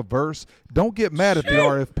don't have a verse, don't get mad at the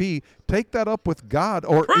RFP. Take that up with God,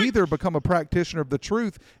 or either become a practitioner of the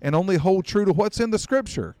truth and only hold true to what's in the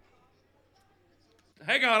Scripture.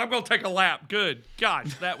 Hang on, I'm going to take a lap. Good.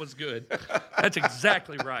 Gosh, that was good. That's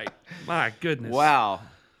exactly right. My goodness. Wow.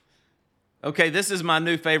 Okay, this is my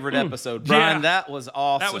new favorite episode. Brian, that was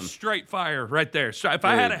awesome. That was straight fire right there. So if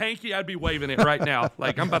I had a hanky, I'd be waving it right now.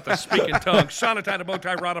 Like I'm about to speak in tongues. Shana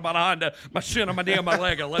Botai Rada Honda, my shin, my dia, my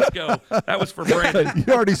lega. Let's go. That was for Brandon.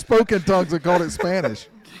 You already spoke in tongues and called it Spanish.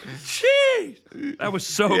 Jeez. That was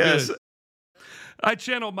so good. I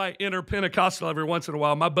channel my inner Pentecostal every once in a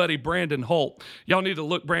while. My buddy Brandon Holt. Y'all need to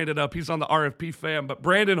look Brandon up. He's on the RFP fam. But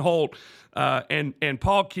Brandon Holt and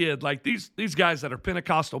Paul Kidd, like these guys that are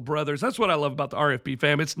Pentecostal brothers, that's what I love about the RFP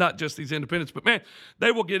fam. It's not just these independents, but man,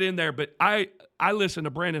 they will get in there. But I listen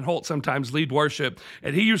to Brandon Holt sometimes lead worship,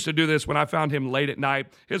 and he used to do this when I found him late at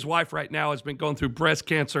night. His wife right now has been going through breast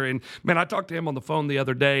cancer, and man, I talked to him on the phone the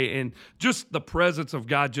other day, and just the presence of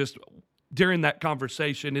God just during that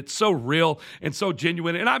conversation, it's so real and so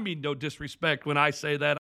genuine. And I mean no disrespect when I say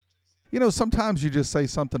that. You know, sometimes you just say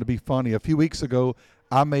something to be funny. A few weeks ago,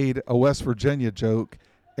 I made a West Virginia joke,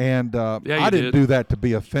 and I didn't do that to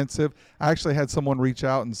be offensive. I actually had someone reach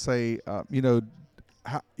out and say,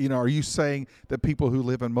 are you saying that people who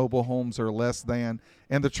live in mobile homes are less than?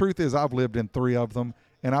 And the truth is, I've lived in 3 of them,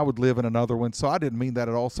 and I would live in another one. So I didn't mean that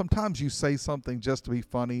at all. Sometimes you say something just to be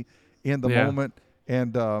funny in the moment.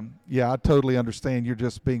 And, I totally understand you're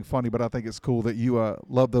just being funny, but I think it's cool that you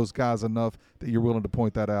love those guys enough that you're willing to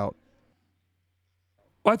point that out.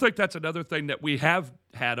 Well, I think that's another thing that we have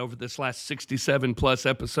had over this last 67 plus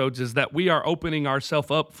episodes is that we are opening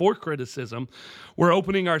ourselves up for criticism. We're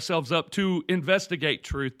opening ourselves up to investigate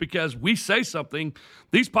truth because we say something.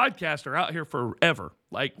 These podcasts are out here forever.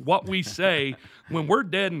 Like what we say when we're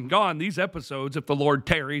dead and gone, these episodes, if the Lord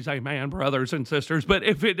tarries, amen, brothers and sisters. But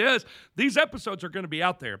if it is, these episodes are going to be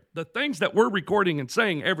out there. The things that we're recording and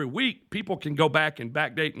saying every week, people can go back and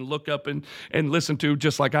backdate and look up and listen to,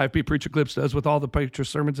 just like IFP Preacher Clips does with all the preacher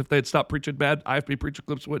sermons. If they had stopped preaching bad, IFP Preacher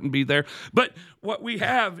Clips wouldn't be there. But what we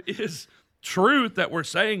have is truth that we're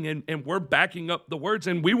saying, and we're backing up the words,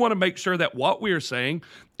 and we want to make sure that what we are saying,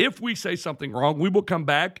 if we say something wrong, we will come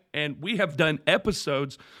back, and we have done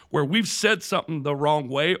episodes where we've said something the wrong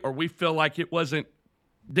way, or we feel like it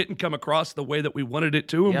didn't come across the way that we wanted it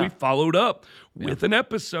to, and we followed up with an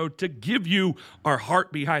episode to give you our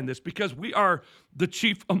heart behind this, because we are the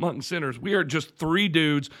chief among sinners. We are just 3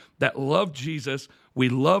 dudes that love Jesus. We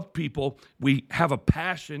love people. We have a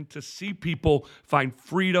passion to see people find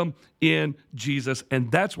freedom in Jesus, and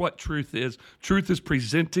that's what truth is. Truth is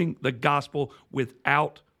presenting the gospel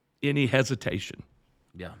without any hesitation.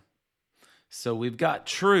 Yeah. So we've got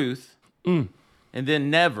truth and then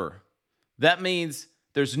never. That means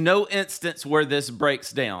there's no instance where this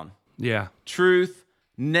breaks down. Yeah. Truth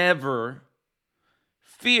never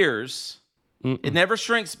fears. It never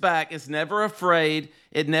shrinks back. It's never afraid.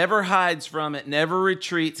 It never hides from it, never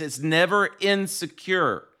retreats. It's never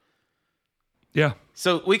insecure. Yeah.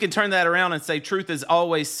 So we can turn that around and say truth is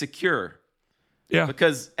always secure. Yeah.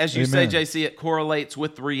 Because as you say, JC, it correlates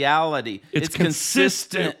with reality. It's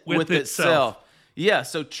consistent with itself. Yeah.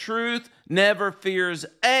 So truth never fears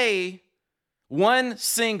not one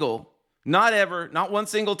single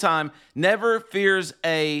time, never fears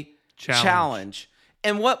a challenge.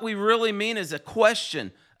 And what we really mean is a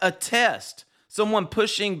question, a test, someone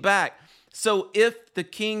pushing back. So if the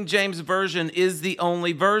King James Version is the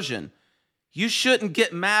only version, you shouldn't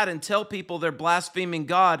get mad and tell people they're blaspheming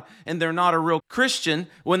God and they're not a real Christian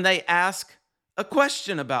when they ask a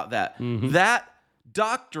question about that. That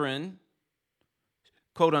doctrine,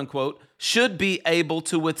 quote unquote, should be able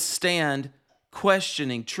to withstand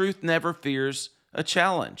questioning. Truth never fears a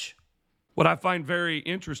challenge. What I find very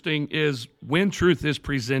interesting is when truth is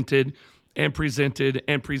presented and presented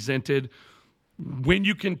and presented, when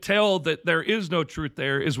you can tell that there is no truth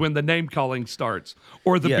there is when the name-calling starts,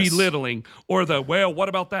 or the belittling, or the, well, what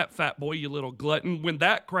about that fat boy, you little glutton? When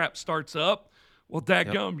that crap starts up, well,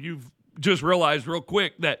 dadgum, you've just realized real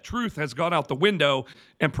quick that truth has gone out the window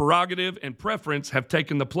and prerogative and preference have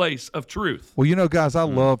taken the place of truth. Well, guys, I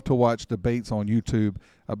love to watch debates on YouTube.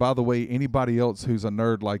 By the way, anybody else who's a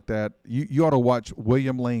nerd like that, you ought to watch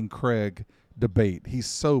William Lane Craig debate. He's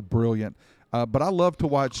so brilliant. But I love to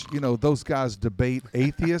watch, those guys debate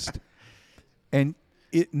atheists, and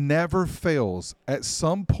it never fails. At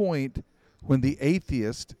some point when the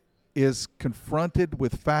atheist is confronted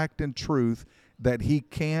with fact and truth that he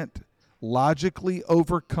can't logically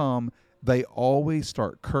overcome, they always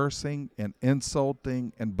start cursing and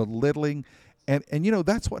insulting and belittling. And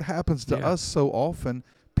that's what happens to us so often.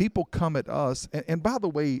 People come at us. And by the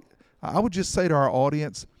way, I would just say to our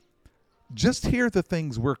audience, just hear the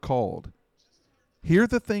things we're called. Hear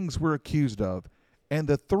the things we're accused of. And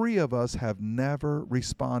the 3 of us have never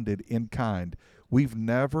responded in kind. We've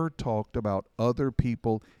never talked about other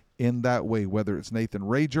people in that way, whether it's Nathan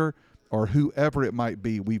Rager or whoever it might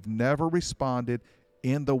be. We've never responded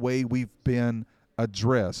in the way we've been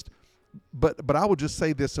addressed. But I would just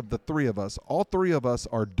say this of the 3 of us. All 3 of us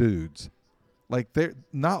are dudes. Like,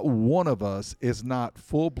 not one of us is not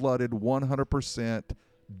full-blooded 100%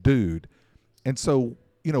 dude. And so,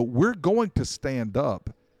 we're going to stand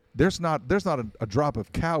up. There's not a drop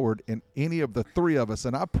of coward in any of the 3 of us.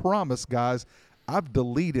 And I promise, guys, I've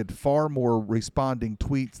deleted far more responding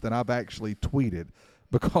tweets than I've actually tweeted,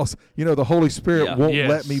 because, the Holy Spirit won't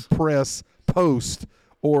let me press post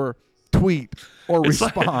or tweet or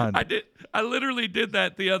respond. Like, I literally did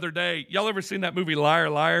that the other day. Y'all ever seen that movie Liar,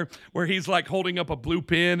 Liar, where he's like holding up a blue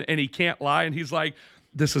pen and he can't lie, and he's like,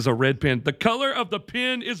 this is a red pen. The color of the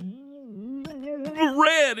pen is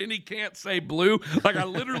red, and he can't say blue. Like, I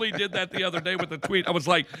literally did that the other day with a tweet. I was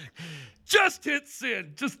like, just hit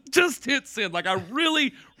send. Just hit send. Like, I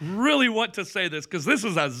really, really want to say this because this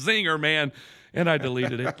is a zinger, man. And I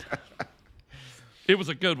deleted it. It was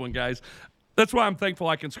a good one, guys. That's why I'm thankful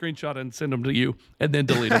I can screenshot and send them to you and then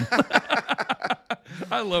delete them.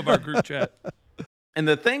 I love our group chat. And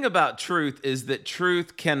the thing about truth is that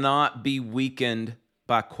truth cannot be weakened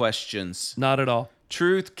by questions. Not at all.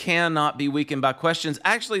 Truth cannot be weakened by questions.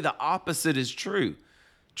 Actually, the opposite is true.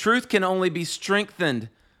 Truth can only be strengthened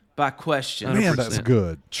by questions. Man, that's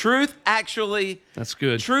good. Truth actually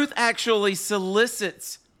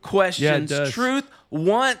solicits questions. Yeah, it does. Truth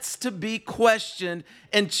wants to be questioned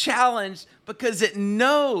and challenged because it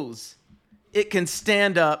knows it can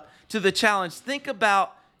stand up to the challenge. Think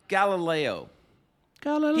about Galileo. He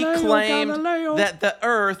claimed that the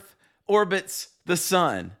earth orbits the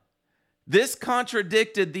sun. This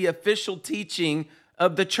contradicted the official teaching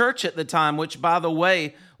of the church at the time, which, by the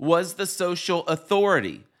way, was the social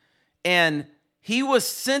authority. And he was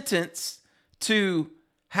sentenced to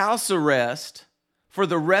house arrest for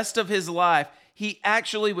the rest of his life. He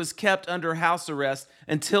actually was kept under house arrest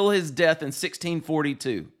until his death in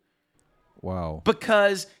 1642. Wow.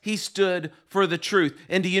 Because he stood for the truth.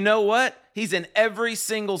 And do you know what? He's in every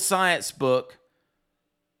single science book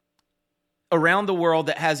around the world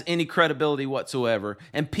that has any credibility whatsoever.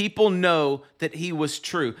 And people know that he was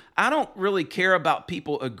true. I don't really care about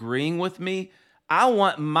people agreeing with me. I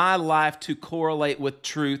want my life to correlate with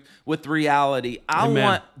truth, with reality. I Amen.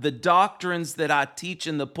 want the doctrines that I teach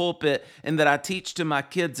in the pulpit and that I teach to my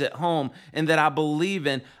kids at home and that I believe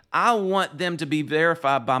in. I want them to be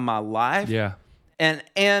verified by my life,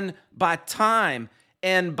 and by time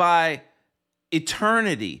and by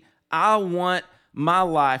eternity. I want my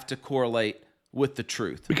life to correlate with the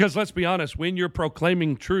truth. Because let's be honest, when you're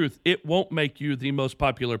proclaiming truth, it won't make you the most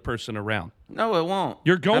popular person around. No, it won't.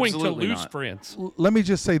 You're going Absolutely to lose not. friends. Let me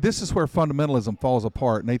just say, this is where fundamentalism falls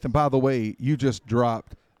apart. Nathan, by the way, you just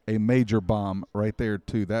dropped a major bomb right there,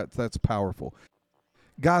 too. That's powerful.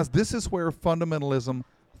 Guys, this is where fundamentalism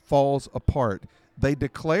falls apart. They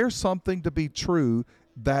declare something to be true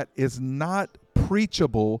that is not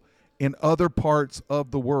preachable in other parts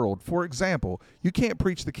of the world. For example, you can't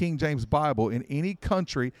preach the King James Bible in any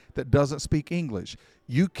country that doesn't speak English.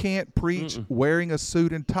 You can't preach wearing a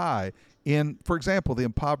suit and tie in, for example, the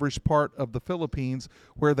impoverished part of the Philippines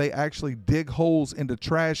where they actually dig holes into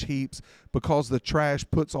trash heaps because the trash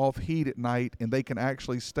puts off heat at night and they can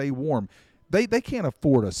actually stay warm. They can't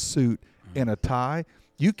afford a suit and a tie.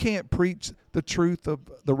 You can't preach the truth of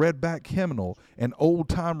the Redback hymnal and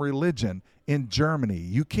old-time religion in Germany.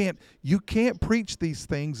 You can't preach these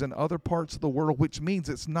things in other parts of the world, which means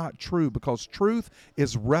it's not true, because truth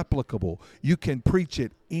is replicable. You can preach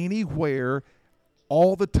it anywhere,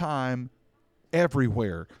 all the time,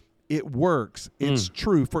 everywhere. It works. It's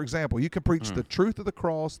true. For example, you can preach the truth of the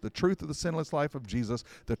cross, the truth of the sinless life of Jesus,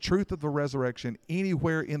 the truth of the resurrection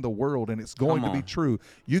anywhere in the world, and it's going to be true.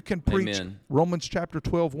 You can preach Romans chapter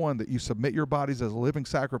 12:1, that you submit your bodies as a living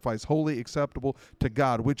sacrifice, wholly acceptable to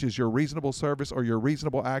God, which is your reasonable service or your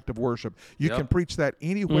reasonable act of worship. You can preach that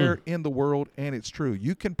anywhere in the world, and it's true.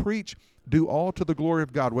 You can preach, do all to the glory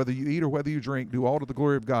of God, whether you eat or whether you drink, do all to the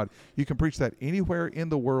glory of God. You can preach that anywhere in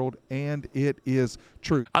the world, and it is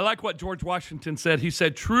true. I like what George Washington said. He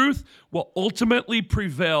said, truth will ultimately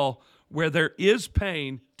prevail where there is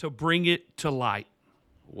pain to bring it to light.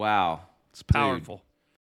 Wow. It's powerful. Dude.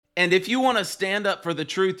 And if you want to stand up for the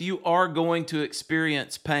truth, you are going to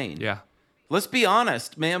experience pain. Yeah. Let's be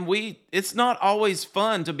honest, man. It's not always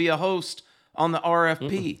fun to be a host on the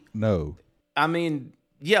RFP. No. I mean,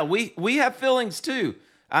 yeah, we have feelings too.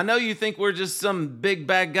 I know you think we're just some big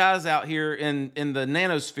bad guys out here in the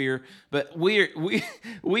nanosphere, but we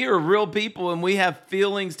are real people and we have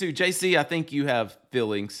feelings too. JC, I think you have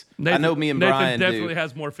feelings. Nathan, I know me and Nathan Brian definitely do.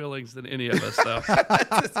 has more feelings than any of us, though.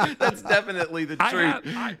 That's definitely the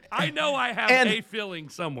truth. I know I have a feeling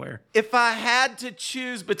somewhere. If I had to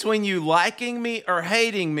choose between you liking me or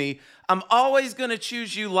hating me, I'm always going to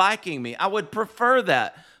choose you liking me. I would prefer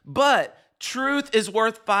that. But truth is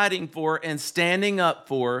worth fighting for and standing up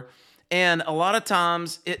for. And a lot of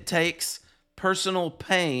times it takes personal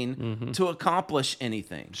pain to accomplish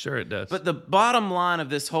anything. Sure it does. But the bottom line of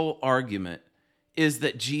this whole argument is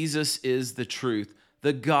that Jesus is the truth.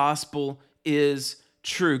 The gospel is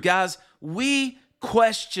true. Guys, we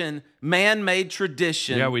question man-made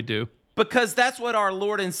tradition. Yeah, we do. Because that's what our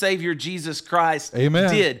Lord and Savior Jesus Christ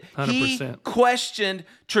Amen. did. 100%. He questioned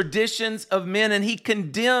traditions of men, and he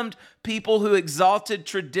condemned people who exalted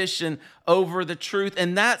tradition over the truth.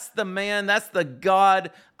 And that's the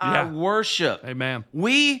God I worship. Amen.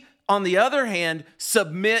 We, on the other hand,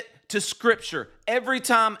 submit to Scripture. Every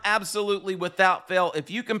time, absolutely without fail, if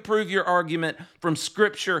you can prove your argument from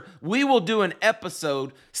Scripture, we will do an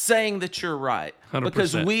episode saying that you're right. 100%.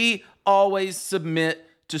 Because we always submit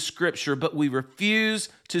to Scripture, but we refuse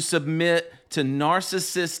to submit to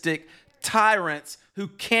narcissistic tyrants who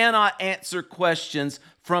cannot answer questions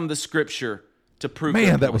from the Scripture to prove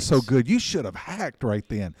their that was so points. good. You should have hacked right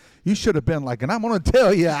then. You should have been like, and I'm going to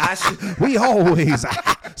tell you, we always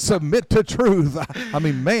submit to truth. I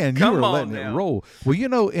mean, man, you were letting it roll. Well, you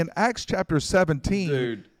know, in Acts chapter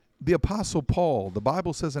 17, the Apostle Paul, the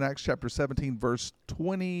Bible says in Acts chapter 17, verse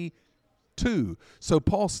 22, so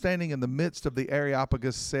Paul, standing in the midst of the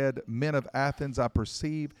Areopagus, said, "Men of Athens, I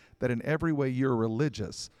perceive that in every way you're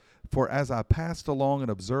religious. For as I passed along and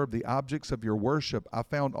observed the objects of your worship, I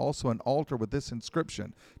found also an altar with this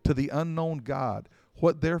inscription, to the unknown God.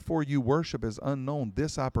 What therefore you worship is unknown.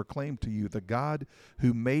 This I proclaim to you, the God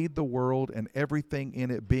who made the world and everything in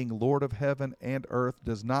it, being Lord of heaven and earth,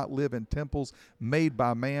 does not live in temples made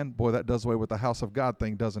by man." Boy, that does away with the house of God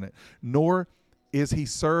thing, doesn't it? "Nor is he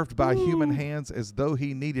served by human hands as though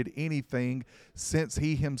he needed anything, since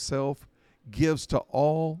he himself gives to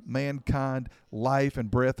all mankind life and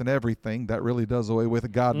breath and everything." That really does away with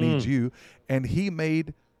it. God needs you. "And he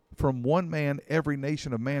made from one man every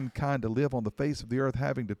nation of mankind to live on the face of the earth,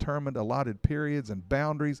 having determined allotted periods and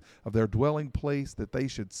boundaries of their dwelling place, that they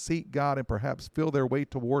should seek God and perhaps feel their way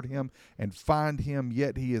toward him and find him,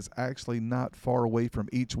 yet he is actually not far away from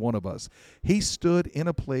each one of us. He stood in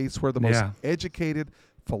a place where the most educated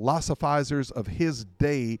philosophizers of his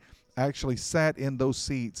day actually sat in those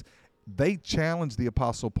seats. They challenged the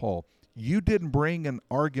Apostle Paul. You didn't bring an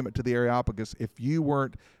argument to the Areopagus if you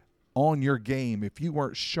weren't on your game, if you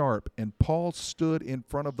weren't sharp. And Paul stood in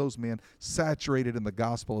front of those men, saturated in the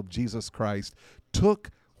gospel of Jesus Christ, took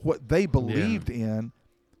what they believed in,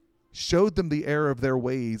 showed them the error of their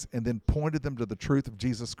ways, and then pointed them to the truth of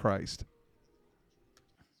Jesus Christ.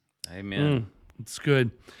 Amen. It's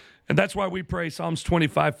good. And that's why we pray Psalms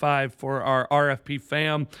 25:5 for our RFP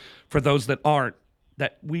fam, for those that aren't,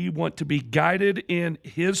 that we want to be guided in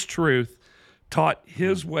his truth, taught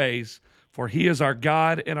his ways, for he is our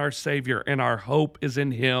God and our Savior, and our hope is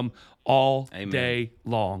in him all day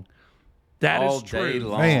long. That is truth.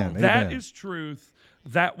 That is truth.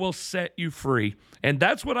 That will set you free. And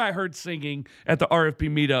that's what I heard singing at the RFP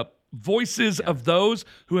meetup. Voices of those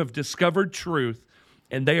who have discovered truth,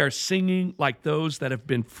 and they are singing like those that have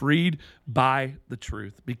been freed by the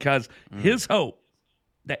truth, because his hope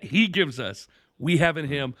that he gives us, we have in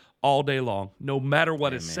him all day long. No matter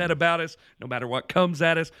what is said about us, no matter what comes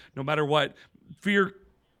at us, no matter what fear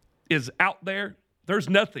is out there, there's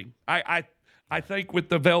nothing. I think with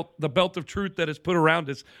the belt of truth that is put around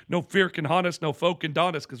us, no fear can haunt us, no foe can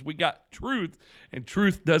daunt us, because we got truth, and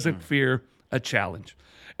truth doesn't fear a challenge.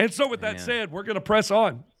 And so with that said, we're going to press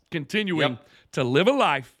on, continuing to live a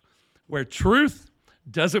life where truth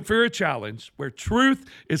doesn't fear a challenge, where truth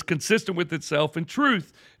is consistent with itself, and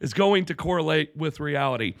truth is going to correlate with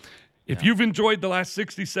reality. If you've enjoyed the last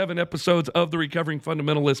 67 episodes of the Recovering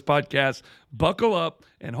Fundamentalist podcast, buckle up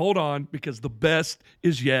and hold on, because the best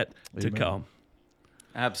is yet to come.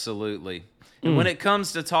 Absolutely. And when it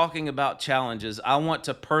comes to talking about challenges, I want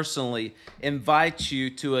to personally invite you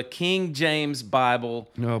to a King James Bible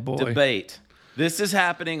debate. This is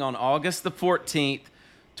happening on August the 14th,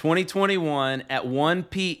 2021 at 1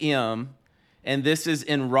 p.m., and this is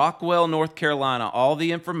in Rockwell, North Carolina. All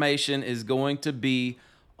the information is going to be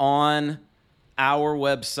on our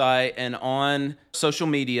website and on social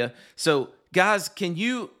media. So, guys, can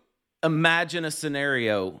you imagine a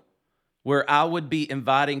scenario where I would be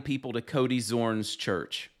inviting people to Cody Zorn's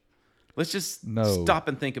church? Let's just stop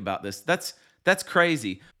and think about this. That's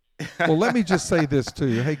crazy. Well, let me just say this to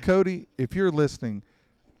you. Hey, Cody, if you're listening,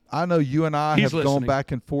 I know you and I have gone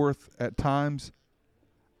back and forth at times.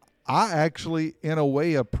 I actually, in a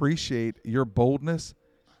way, appreciate your boldness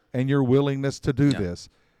and your willingness to do this,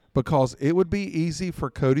 because it would be easy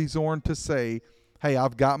for Cody Zorn to say, hey,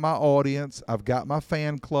 I've got my audience, I've got my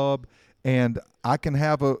fan club, and I can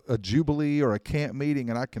have a jubilee or a camp meeting,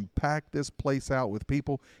 and I can pack this place out with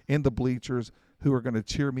people in the bleachers who are going to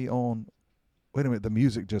cheer me on. Wait a minute, the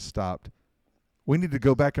music just stopped. We need to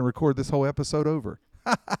go back and record this whole episode over.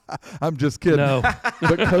 I'm just kidding. No.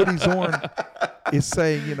 But Cody Zorn is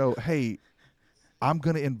saying, hey, I'm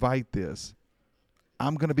going to invite this.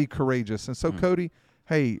 I'm going to be courageous. And so, Cody,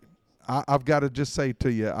 hey, I've got to just say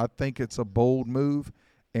to you, I think it's a bold move.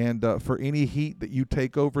 And for any heat that you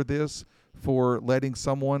take over this, for letting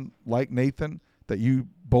someone like Nathan that you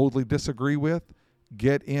boldly disagree with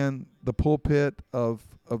get in the pulpit of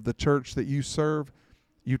the church that you serve,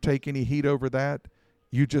 you take any heat over that,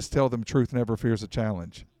 You just tell them truth never fears a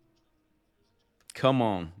challenge. Come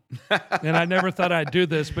on. And I never thought I'd do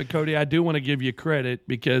this, but Cody, I do want to give you credit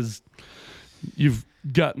because you've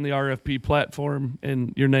gotten the RFP platform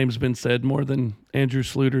and your name's been said more than Andrew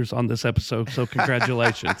Sluter's on this episode. So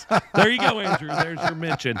congratulations. There you go, Andrew. There's your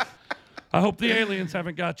mention. I hope the aliens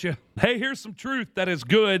haven't got you. Hey, here's some truth that is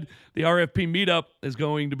good. The RFP meetup is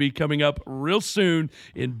going to be coming up real soon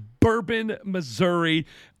in Bourbon, Missouri,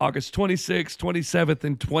 August 26th, 27th,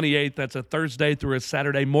 and 28th. That's a Thursday through a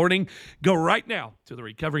Saturday morning. Go right now to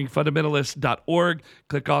therecoveringfundamentalist.org.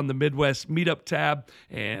 Click on the Midwest Meetup tab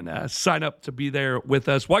and sign up to be there with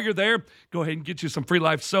us. While you're there, go ahead and get you some Free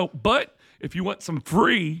Life soap. But if you want some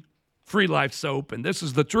Free Life soap, and this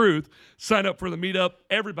is the truth, sign up for the meetup.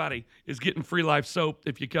 Everybody is getting Free Life soap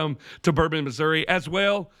if you come to Bourbon, Missouri, as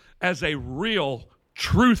well as a real,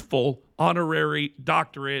 truthful honorary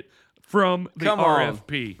doctorate from the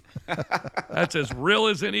RFP. That's as real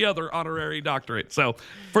as any other honorary doctorate. So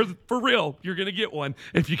for real, you're going to get one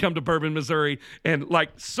if you come to Bourbon, Missouri. And like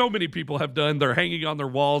so many people have done, they're hanging on their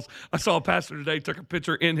walls. I saw a pastor today, took a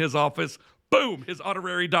picture in his office. Boom, his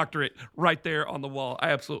honorary doctorate right there on the wall. I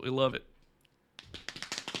absolutely love it.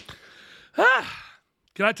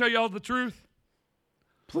 Can I tell you all the truth?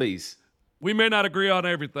 Please. We may not agree on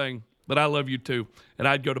everything, but I love you too. And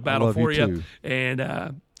I'd go to battle for you.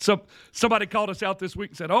 And somebody called us out this week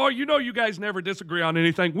and said, "Oh, you guys never disagree on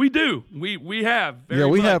anything." We do. We have very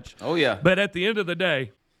much. Have. Oh, yeah. But at the end of the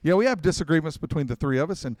day. Yeah, we have disagreements between the three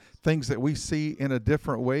of us and things that we see in a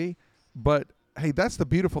different way. But hey, that's the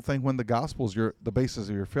beautiful thing when the gospel's the basis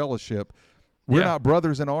of your fellowship. We're not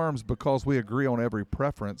brothers in arms because we agree on every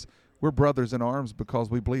preference. We're brothers in arms because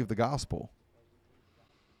we believe the gospel.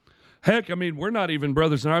 Heck, I mean, we're not even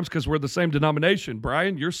brothers in arms because we're the same denomination.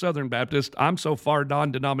 Brian, you're Southern Baptist. I'm so far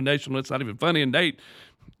non-denominational, it's not even funny. And Nate,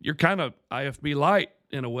 you're kind of IFB light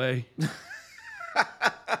in a way.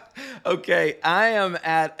 Okay, I am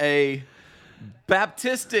at a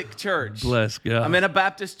Baptistic church. Bless God. I'm in a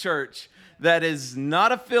Baptist church that is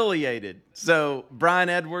not affiliated. So, Brian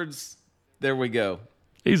Edwards, there we go.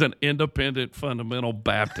 He's an independent fundamental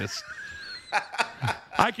Baptist.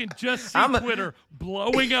 I can just see Twitter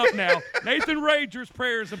blowing up now. Nathan Rager's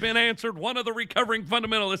prayers have been answered. One of the recovering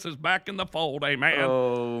fundamentalists is back in the fold. Amen.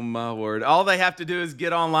 Oh, my word. All they have to do is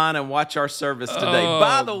get online and watch our service today.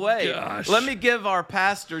 By the way, let me give our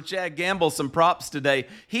pastor, Chad Gamble, some props today.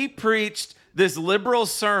 He preached this liberal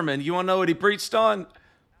sermon. You want to know what he preached on?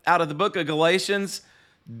 Out of the book of Galatians.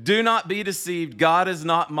 Do not be deceived. God is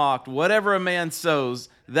not mocked. Whatever a man sows,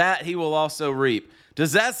 that he will also reap.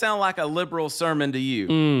 Does that sound like a liberal sermon to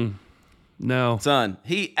you? No. Son,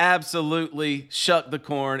 he absolutely shucked the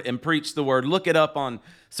corn and preached the word. Look it up on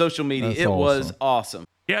social media. That's it awesome. Was awesome.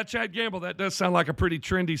 Yeah, Chad Gamble, that does sound like a pretty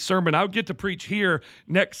trendy sermon. I'll get to preach here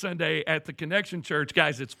next Sunday at the Connection Church.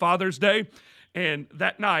 Guys, it's Father's Day. And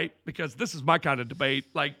that night, because this is my kind of debate,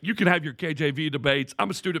 like you can have your KJV debates. I'm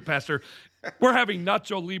a student pastor. We're having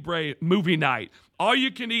Nacho Libre movie night. All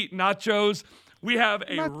you can eat nachos. We have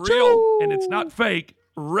a real, and it's not fake,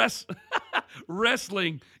 wrestling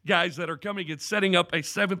guys that are coming and setting up a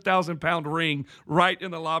 7,000-pound ring right in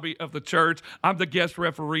the lobby of the church. I'm the guest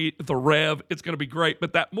referee, the Rev. It's going to be great.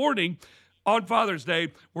 But that morning, on Father's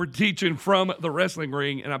Day, we're teaching from the wrestling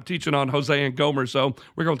ring, and I'm teaching on Hosea and Gomer. So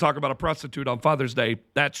we're going to talk about a prostitute on Father's Day.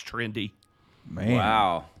 That's trendy. Man.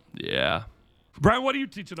 Wow. Yeah. Brian, what are you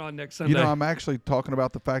teaching on next Sunday? I'm actually talking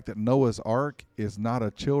about the fact that Noah's Ark is not a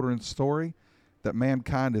children's story, that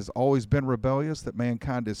mankind has always been rebellious, that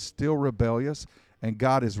mankind is still rebellious, and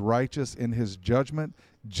God is righteous in his judgment.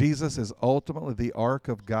 Jesus is ultimately the ark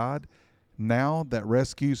of God now that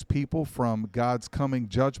rescues people from God's coming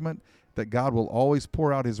judgment, that God will always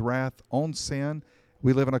pour out his wrath on sin.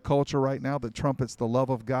 We live in a culture right now that trumpets the love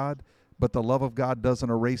of God, but the love of God doesn't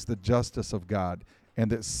erase the justice of God,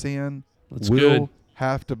 and that sin will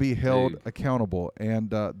have to be held accountable. And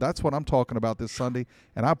that's what I'm talking about this Sunday,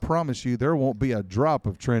 and I promise you there won't be a drop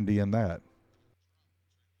of trendy in that.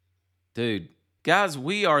 Dude, guys,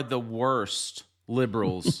 we are the worst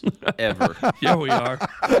liberals ever. Yeah, we are.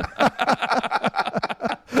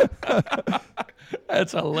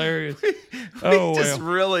 That's hilarious.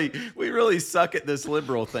 We really suck at this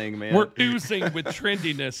liberal thing, man. We're oozing with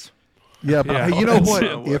trendiness. Yeah, but hey, you know what?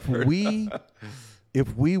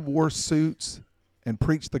 If we wore suits and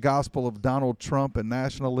preached the gospel of Donald Trump and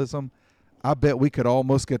nationalism, I bet we could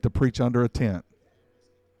almost get to preach under a tent.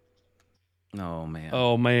 Oh, man.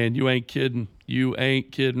 Oh, man, you ain't kidding. You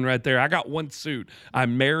ain't kidding right there. I got one suit. I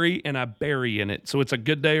marry and I bury in it. So it's a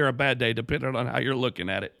good day or a bad day, depending on how you're looking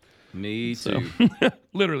at it. Me too. So,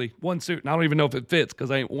 literally one suit, and I don't even know if it fits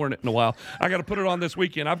because I ain't worn it in a while. I got to put it on this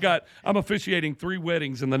weekend. I'm officiating 3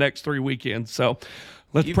 weddings in the next 3 weekends, so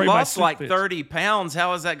let's You've pray lost my suit like fits. 30 pounds.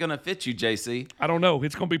 How is that going to fit you, JC? I don't know.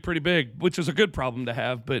 It's going to be pretty big, which is a good problem to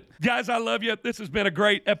have. But guys, I love you. This has been a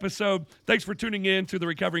great episode. Thanks for tuning in to the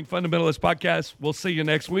Recovering Fundamentalist Podcast. We'll see you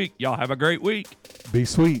next week. Y'all have a great week. Be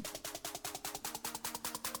sweet.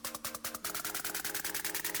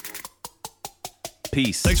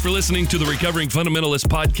 Peace. Thanks for listening to the Recovering Fundamentalist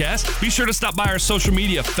Podcast. Be sure to stop by our social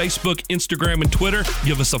media, Facebook, Instagram, and Twitter.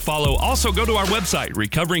 Give us a follow. Also, go to our website,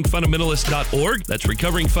 recoveringfundamentalist.org. That's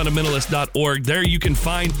recoveringfundamentalist.org. There you can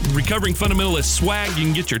find Recovering Fundamentalist swag. You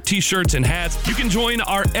can get your t-shirts and hats. You can join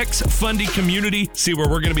our ex-Fundy community, see where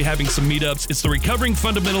we're going to be having some meetups. It's the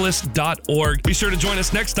recoveringfundamentalist.org. Be sure to join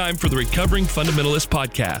us next time for the Recovering Fundamentalist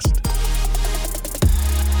Podcast.